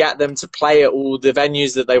to get them to play at all the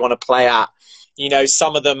venues that they want to play at. You know,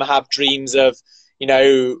 some of them have dreams of, you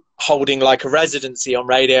know, holding like a residency on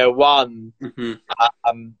Radio 1,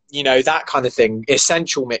 you know, that kind of thing.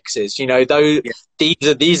 Essential mixes, you know, these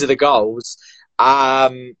are the goals.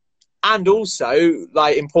 And also,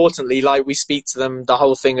 like, importantly, like, we speak to them, the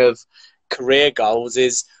whole thing of career goals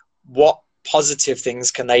is what positive things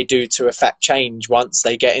can they do to affect change once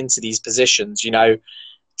they get into these positions, you know,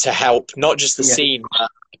 to help not just the scene, but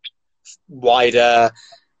wider,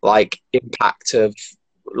 like, impact of,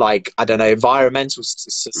 like, I don't know, environmental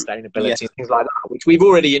sustainability and things like that, which we've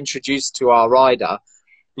already introduced to our rider,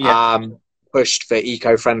 pushed for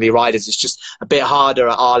eco-friendly riders. It's just a bit harder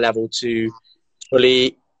at our level to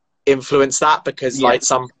fully influence that because like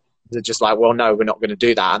some are just like, well, no, we're not going to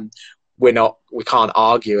do that, and we can't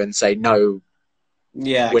argue and say no.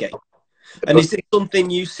 Okay. And is it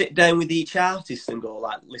something you sit down with each artist and go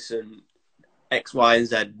like, listen, X, Y, and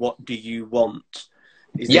Z, what do you want?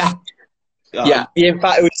 In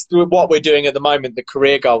fact, it's what we're doing at the moment, the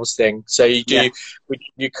career goals thing. So you do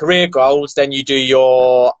your career goals, then you do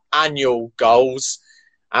your annual goals,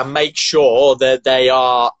 and make sure that they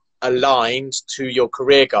are aligned to your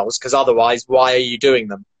career goals, because otherwise why are you doing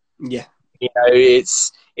them? You know,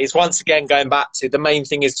 it's once again going back to the main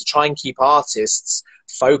thing is to try and keep artists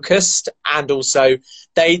focused, and also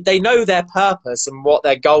they know their purpose and what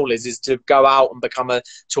their goal is to go out and become a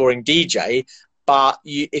touring DJ. But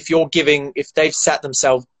if they've set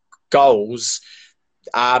themselves goals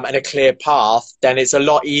and a clear path, then it's a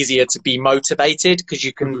lot easier to be motivated because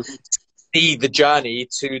you can see the journey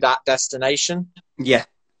to that destination.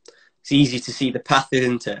 It's easy to see the path,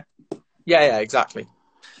 isn't it? Yeah, exactly.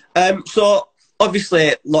 So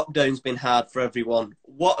obviously lockdown's been hard for everyone.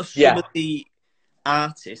 What are some of the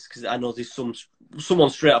artists, because I know there's someone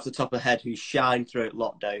straight off the top of the head who shined throughout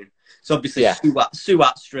lockdown. So obviously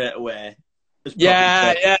Suat straight away has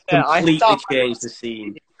completely changed the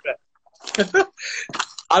scene.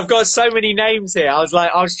 I've got so many names here. I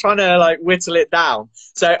was trying to like whittle it down.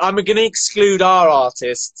 So I'm going to exclude our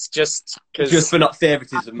artists just for not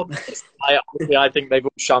favouritism. I think they've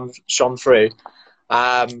all shone through.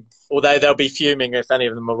 Although they'll be fuming if any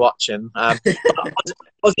of them are watching.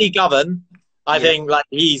 Ozzy Govan, I think like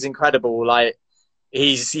he's incredible. Like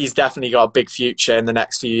he's definitely got a big future in the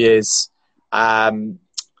next few years.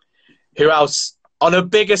 Who else? On a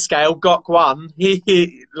bigger scale, Gok1.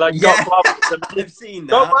 Gok1. I've seen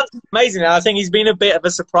that. Gok1's amazing. I think he's been a bit of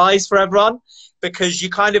a surprise for everyone because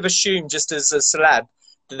you kind of assume, just as a celeb,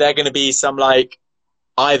 that they're going to be some like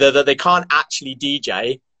either that they can't actually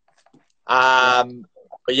DJ, but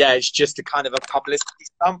it's just a kind of a publicity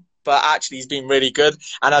stunt. But actually, he's been really good,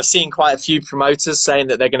 and I've seen quite a few promoters saying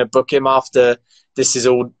that they're going to book him after this is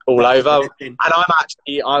all over. And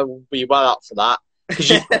I will be well up for that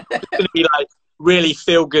because it's going to be like really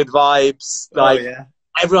feel good vibes. Like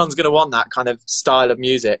everyone's going to want that kind of style of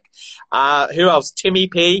music. Who else? Timmy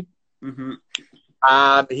P.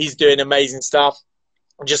 He's doing amazing stuff.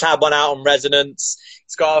 Just had one out on Resonance.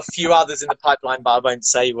 He's got a few others in the pipeline, but I won't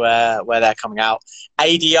say where they're coming out.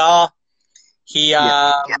 ADR.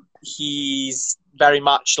 He's very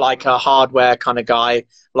much like a hardware kind of guy.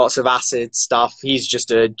 Lots of acid stuff. He's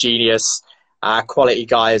just a genius, quality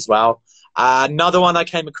guy as well. Another one I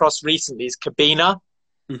came across recently is Cabina,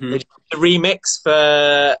 which is a remix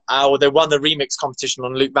for, they won the remix competition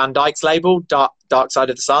on Luke Van Dyke's label, Dark Side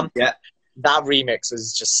of the Sun. That remix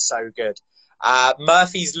is just so good.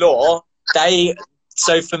 Murphy's Law,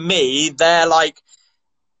 so for me, they're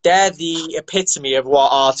the epitome of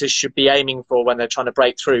what artists should be aiming for when they're trying to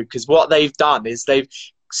break through, because what they've done is they've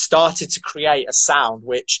started to create a sound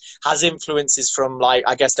which has influences from like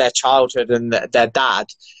I guess their childhood and their dad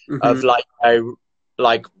of like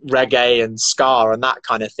reggae and ska and that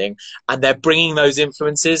kind of thing, and they're bringing those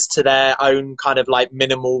influences to their own kind of like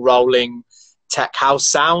minimal rolling tech house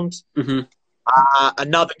sound.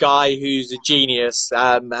 Another guy who's a genius,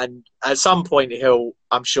 and at some point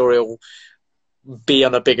I'm sure he'll be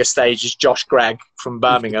on a bigger stage, is Josh Gregg from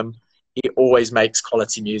Birmingham. He always makes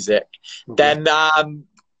quality music. Then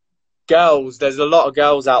girls, there's a lot of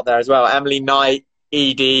girls out there as well. Emily Knight,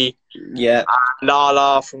 Edie,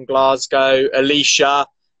 Lala from Glasgow, Alicia,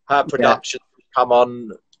 her production come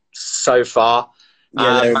on so far.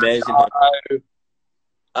 They're amazing.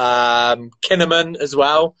 Kinnaman as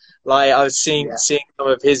well. Like I was seeing some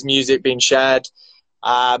of his music being shared.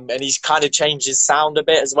 And he's kind of changed his sound a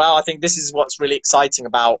bit as well. I think this is what's really exciting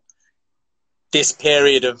about this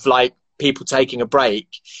period of like people taking a break,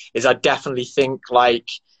 is I definitely think like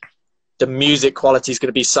the music quality is going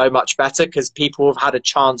to be so much better because people have had a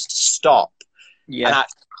chance to stop and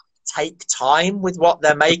actually take time with what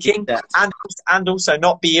they're making, and also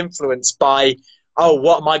not be influenced by, oh,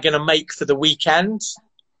 what am I going to make for the weekend?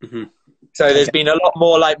 So there's been a lot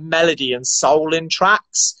more like melody and soul in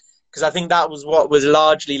tracks, because I think that was what was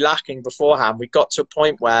largely lacking beforehand. We got to a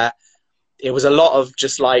point where it was a lot of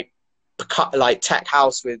just like tech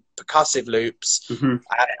house with percussive loops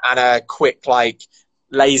and a quick like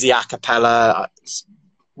lazy a cappella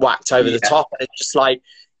whacked over the top. And it's just like,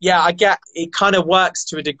 yeah, I get it, kind of works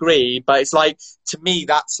to a degree, but it's like, to me,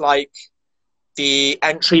 that's like the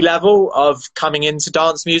entry level of coming into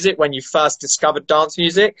dance music when you first discovered dance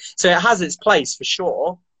music. So it has its place for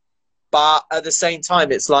sure, but at the same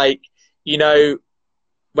time, it's like, you know,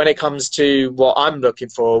 when it comes to what I'm looking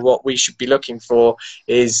for, what we should be looking for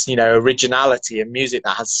is, you know, originality and music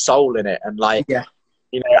that has soul in it and like,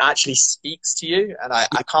 you know, actually speaks to you. And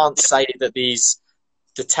I can't say that the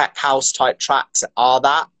tech house type tracks are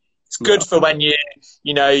that. It's good for when you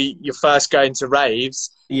know, you're first going to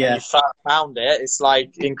raves. You first found it. It's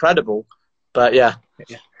like incredible. But yeah.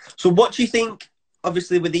 So what do you think?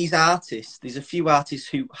 Obviously, with these artists, there's a few artists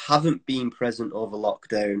who haven't been present over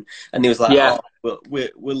lockdown, and they was like, "Oh,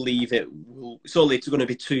 we'll leave it. It's only going to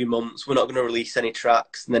be 2 months. We're not going to release any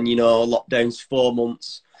tracks." And then, you know, lockdown's 4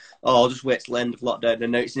 months. Oh, I'll just wait till the end of lockdown.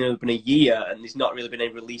 And now it's nearly been a year, and there's not really been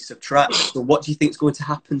any release of tracks. So, what do you think is going to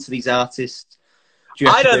happen to these artists?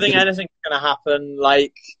 I don't think anything's going to happen.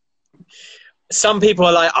 Like, some people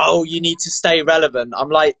are like, "Oh, you need to stay relevant." I'm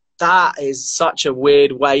like, that is such a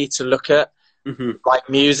weird way to look at. Like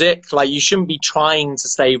music, like you shouldn't be trying to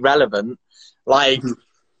stay relevant. Like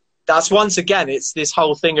that's, once again, it's this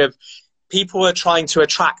whole thing of people are trying to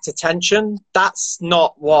attract attention. That's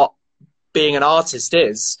not what being an artist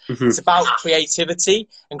is. It's about creativity,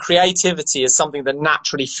 and creativity is something that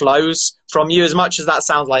naturally flows from you. As much as that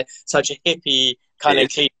sounds like such a hippie kind of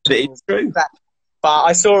cliche, it's true. But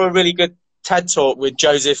I saw a really good TED talk with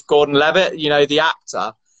Joseph Gordon-Levitt, you know, the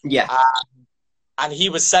actor. And he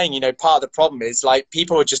was saying, you know, part of the problem is like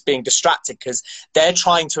people are just being distracted because they're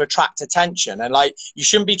trying to attract attention. And like, you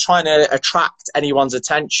shouldn't be trying to attract anyone's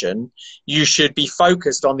attention. You should be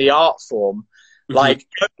focused on the art form. Like,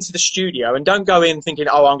 go into the studio and don't go in thinking,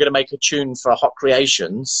 oh, I'm going to make a tune for Hot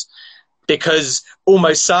Creations, because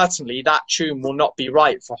almost certainly that tune will not be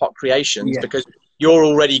right for Hot Creations because you're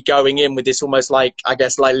already going in with this almost like, I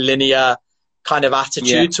guess, like linear kind of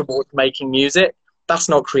attitude towards making music. That's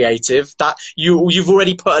not creative. That you've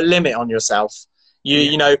already put a limit on yourself.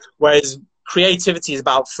 You know, whereas creativity is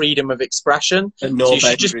about freedom of expression. And so you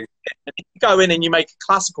should just, if you go in and you make a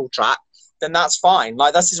classical track, then that's fine.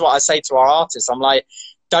 Like, this is what I say to our artists. I'm like,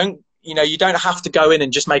 you don't have to go in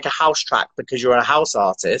and just make a house track because you're a house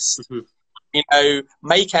artist. You know,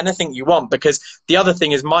 make anything you want, because the other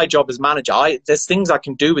thing is, my job as manager, there's things I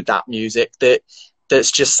can do with that music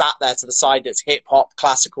that's just sat there to the side, that's hip hop,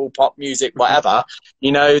 classical, pop music, whatever.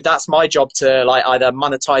 You know, that's my job to like either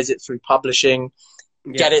monetize it through publishing,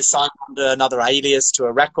 get it signed under another alias to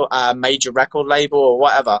a major record label or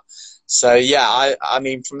whatever. So yeah, I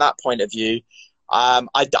mean, from that point of view,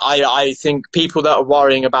 I think people that are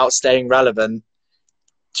worrying about staying relevant,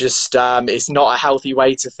 just it's not a healthy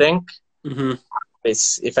way to think.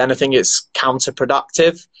 It's, if anything, it's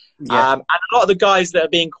counterproductive. And a lot of the guys that are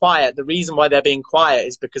being quiet, the reason why they're being quiet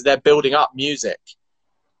is because they're building up music.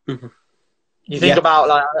 You think about,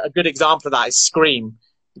 like, a good example of that is Scream.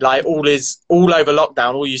 Like, all over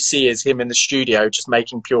lockdown, all you see is him in the studio just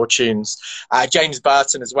making pure tunes. James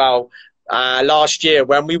Burton as well. Last year,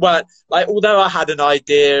 when we weren't, like, although I had an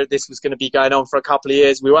idea this was going to be going on for a couple of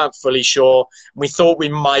years, we weren't fully sure. We thought we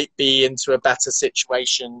might be into a better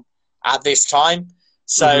situation at this time.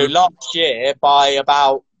 So last year, by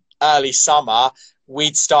about early summer,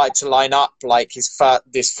 we'd started to line up like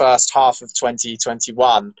this first half of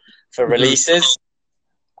 2021 for releases.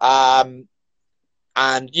 And,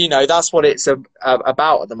 you know, that's what it's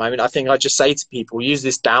about at the moment. I think I just say to people, use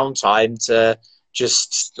this downtime to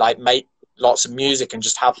just like make lots of music and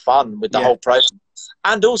just have fun with the whole process.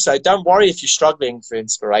 And also, don't worry if you're struggling for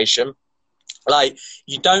inspiration. Like,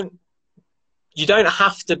 you don't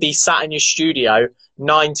have to be sat in your studio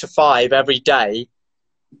 9 to 5 every day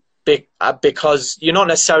because you're not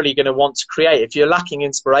necessarily going to want to create. If you're lacking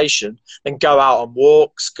inspiration, then go out on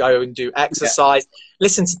walks, go and do exercise,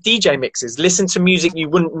 listen to DJ mixes, listen to music you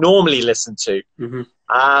wouldn't normally listen to.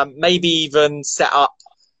 Maybe even set up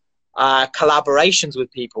collaborations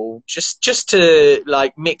with people, just to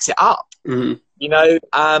like mix it up, Mm-hmm. you know,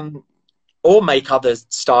 or make other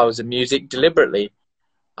styles of music deliberately.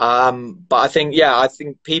 But I think, yeah, I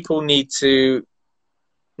think people need to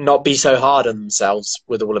not be so hard on themselves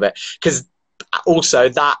with all of it, because also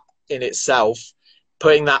that in itself,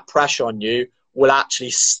 putting that pressure on you will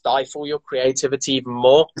actually stifle your creativity even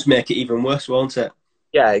more. Just make it even worse, won't it?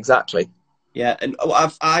 Yeah, exactly. Yeah, and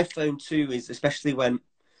what I've found too is, especially when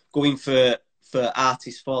going for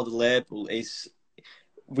artists for the label, is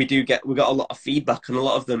we got a lot of feedback, and a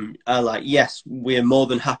lot of them are like, yes, we're more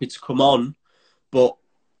than happy to come on, but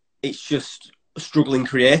it's just struggling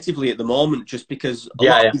creatively at the moment, just because a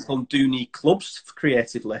Yeah, lot of yeah, people do need clubs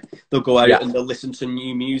creatively. They'll go out yeah. and they'll listen to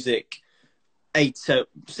new music. Say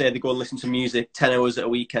they go and listen to music 10 hours at a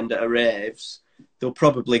weekend at a raves. They'll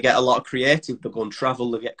probably get a lot of creative. They'll go and travel.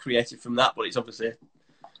 They'll get creative from that, but it's obviously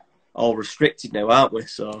all restricted now, aren't we?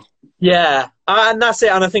 So Yeah, and that's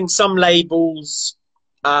it. And I think some labels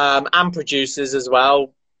and producers as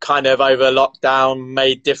well, kind of over lockdown,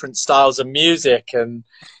 made different styles of music, and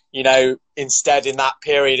you know, instead in that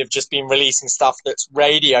period of just been releasing stuff that's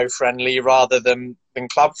radio friendly rather than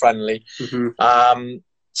club friendly. mm-hmm.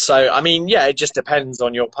 So I mean, yeah, it just depends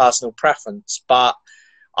on your personal preference, but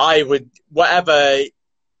I would, whatever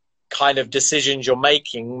kind of decisions you're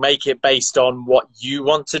making, make it based on what you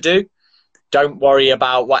want to do. Don't worry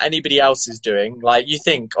about what anybody else is doing. Like, you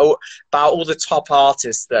think about all the top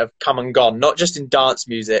artists that have come and gone, not just in dance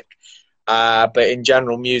music, but in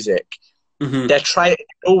general music. Mm-hmm. They're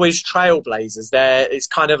always trailblazers. It's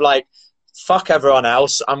kind of like, fuck everyone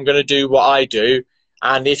else. I'm going to do what I do.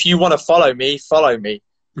 And if you want to follow me, follow me.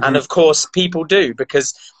 Mm-hmm. And of course, people do,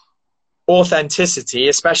 because authenticity,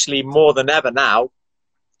 especially more than ever now,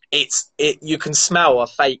 you can smell a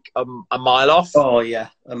fake a mile off. Oh yeah,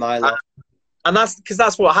 a mile off. And that's because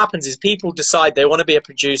that's what happens is people decide they want to be a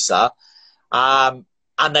producer, and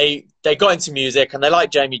they got into music and they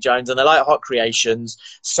like Jamie Jones and they like Hot Creations.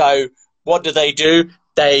 So what do?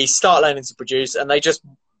 They start learning to produce, and they just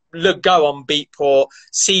go on Beatport,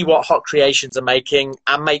 see what Hot Creations are making,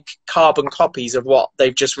 and make carbon copies of what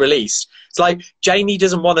they've just released. It's like, Jamie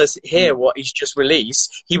doesn't want to hear what he's just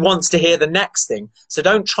released. He wants to hear the next thing. So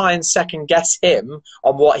don't try and second guess him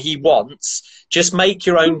on what he wants. Just make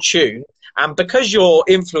your own tune. And because you're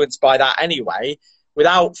influenced by that anyway,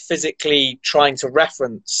 without physically trying to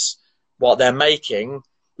reference what they're making,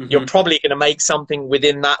 mm-hmm. you're probably going to make something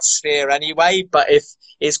within that sphere anyway. But if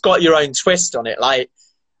it's got your own twist on it, like,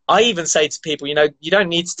 I even say to people, you know, you don't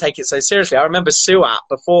need to take it so seriously. I remember Suat,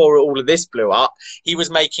 before all of this blew up, he was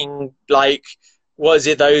making, like,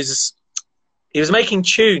 he was making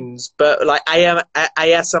tunes, but like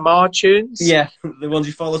ASMR tunes. Yeah, the ones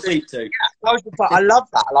you fall asleep to. Yeah, I love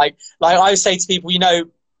that. Like I say to people, you know,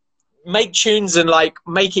 make tunes and like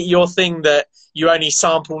make it your thing that you only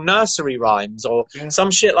sample nursery rhymes or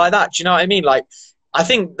some shit like that. Do you know what I mean? Like, I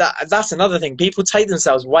think that's another thing. People take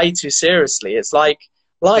themselves way too seriously. It's like,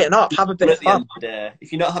 lighten up, have a bit of fun.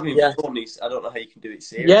 If you're not having fun, I don't know how you can do it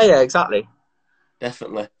seriously. Yeah, exactly.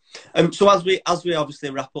 Definitely. So as we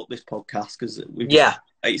obviously wrap up this podcast, because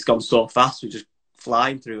it's gone so fast, we're just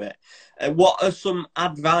flying through it. What are some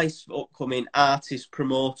advice for upcoming artists,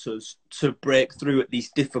 promoters to break through at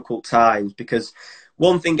these difficult times? Because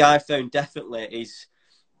one thing I found definitely is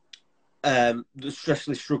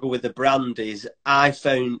especially struggle with the brand is I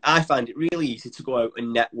find it really easy to go out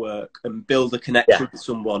and network and build a connection with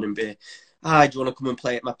someone and be, hi, do you want to come and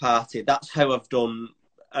play at my party? That's how I've done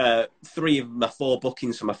 3 of my 4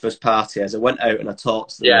 bookings for my first party, as I went out and I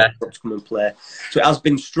talked to them to come and play. So it has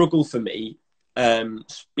been struggle for me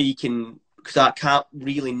speaking, because I can't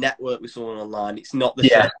really network with someone online. It's not the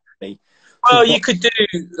same for me. Well, you could do,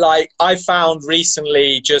 like, I found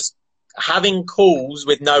recently, just having calls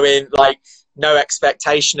with no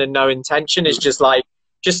expectation and no intention is just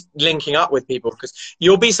linking up with people, because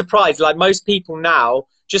you'll be surprised. Like, most people now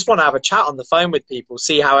just want to have a chat on the phone with people,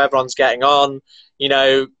 see how everyone's getting on. You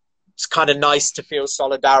know, it's kind of nice to feel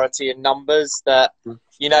solidarity in numbers that,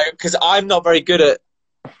 you know, because I'm not very good at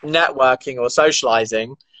networking or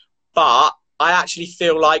socializing, but I actually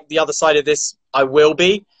feel like the other side of this, I will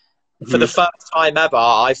be. For the first time ever,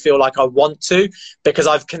 I feel like I want to, because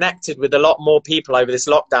I've connected with a lot more people over this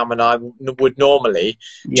lockdown than I would normally,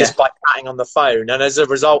 just by chatting on the phone. And as a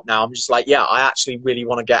result now, I'm just like, I actually really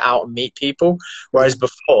want to get out and meet people. Whereas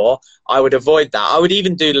before, I would avoid that. I would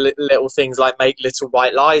even do little things like make little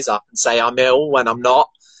white lies up and say I'm ill when I'm not,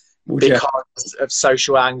 because of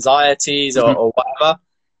social anxieties or whatever.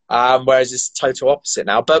 Whereas it's total opposite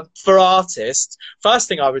now. But for artists, first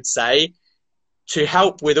thing I would say, to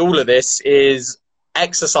help with all of this is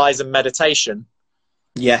exercise and meditation.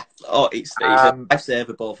 Yeah. Oh, it's a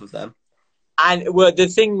lifesaver, both of them. And well, the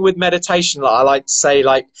thing with meditation, like, I like to say,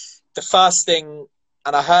 like, the first thing,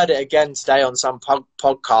 and I heard it again today on some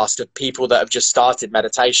podcast of people that have just started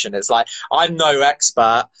meditation. It's like, I'm no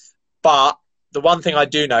expert, but the one thing I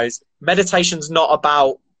do know is meditation's not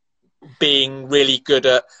about being really good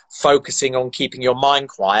at focusing on keeping your mind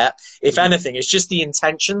quiet. If anything, it's just the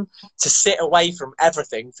intention to sit away from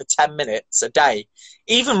everything for 10 minutes a day.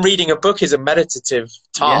 Even reading a book is a meditative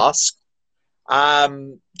task.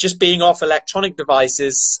 Just being off electronic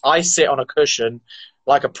devices. I sit on a cushion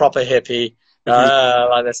like a proper hippie,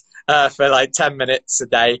 like this, for like 10 minutes a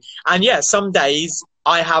day. And yeah, some days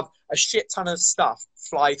I have a shit ton of stuff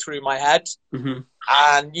fly through my head.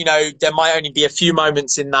 And, you know, there might only be a few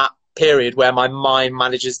moments in that period where my mind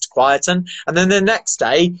manages to quieten, and then the next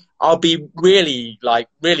day I'll be really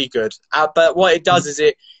good. But what it does is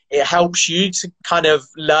it helps you to kind of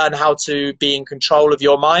learn how to be in control of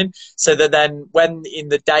your mind, so that then when in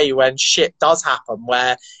the day when shit does happen,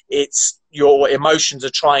 where it's your emotions are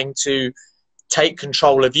trying to take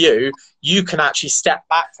control of you, you can actually step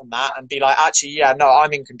back from that and be like, actually, yeah, no,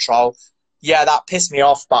 I'm in control. Yeah, that pissed me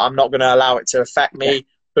off, but I'm not going to allow it to affect me.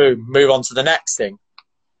 Boom, move on to the next thing.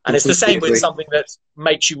 And it's the same with something that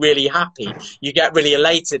makes you really happy. You get really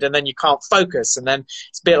elated and then you can't focus. And then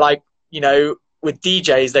it's a bit like, you know, with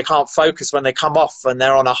DJs, they can't focus when they come off and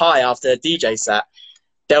they're on a high after a DJ set.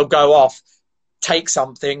 They'll go off, take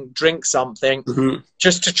something, drink something,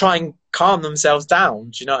 just to try and calm themselves down.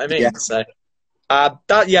 Do you know what I mean? Yeah. So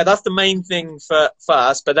that's the main thing for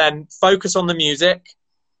first. But then focus on the music.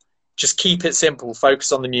 Just keep it simple.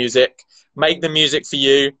 Focus on the music. Make the music for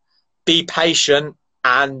you. Be patient.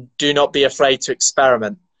 And do not be afraid to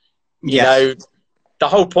experiment. You know, the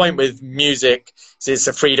whole point with music is it's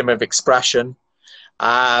a freedom of expression.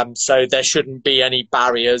 So there shouldn't be any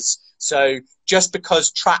barriers. So just because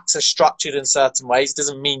tracks are structured in certain ways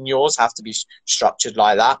doesn't mean yours have to be structured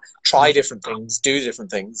like that. Try different things, do different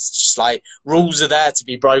things. Just like rules are there to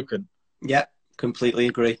be broken. Yeah, completely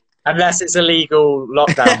agree. Unless it's a legal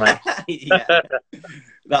lockdown, mate.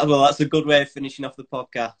 That's a good way of finishing off the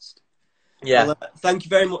podcast. Yeah. Well, thank you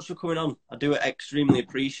very much for coming on. I do extremely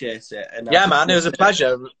appreciate it. And yeah, man, it was a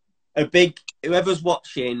pleasure. Whoever's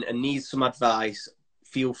watching and needs some advice,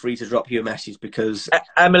 feel free to drop you a message, because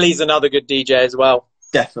Emily's another good DJ as well.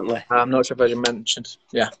 Definitely. I'm not sure if I mentioned.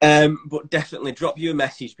 Yeah. But definitely drop you a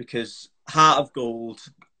message, because Heart of Gold,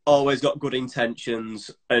 always got good intentions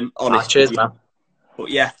and honest. Cheers, man. But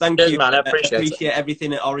yeah, thank you, man. I appreciate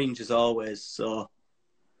everything at Orange as always. So.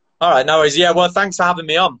 All right, no worries. Yeah, well, thanks for having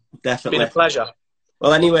me on. Definitely. It's been a pleasure.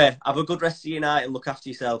 Well, anyway, have a good rest of your night and look after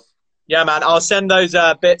yourself. Yeah, man. I'll send those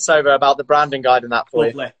bits over about the branding guide and that for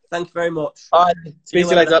you. Lovely. Thank you very much. All right. Speak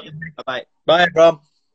to you later. Bye-bye. Bye, everyone.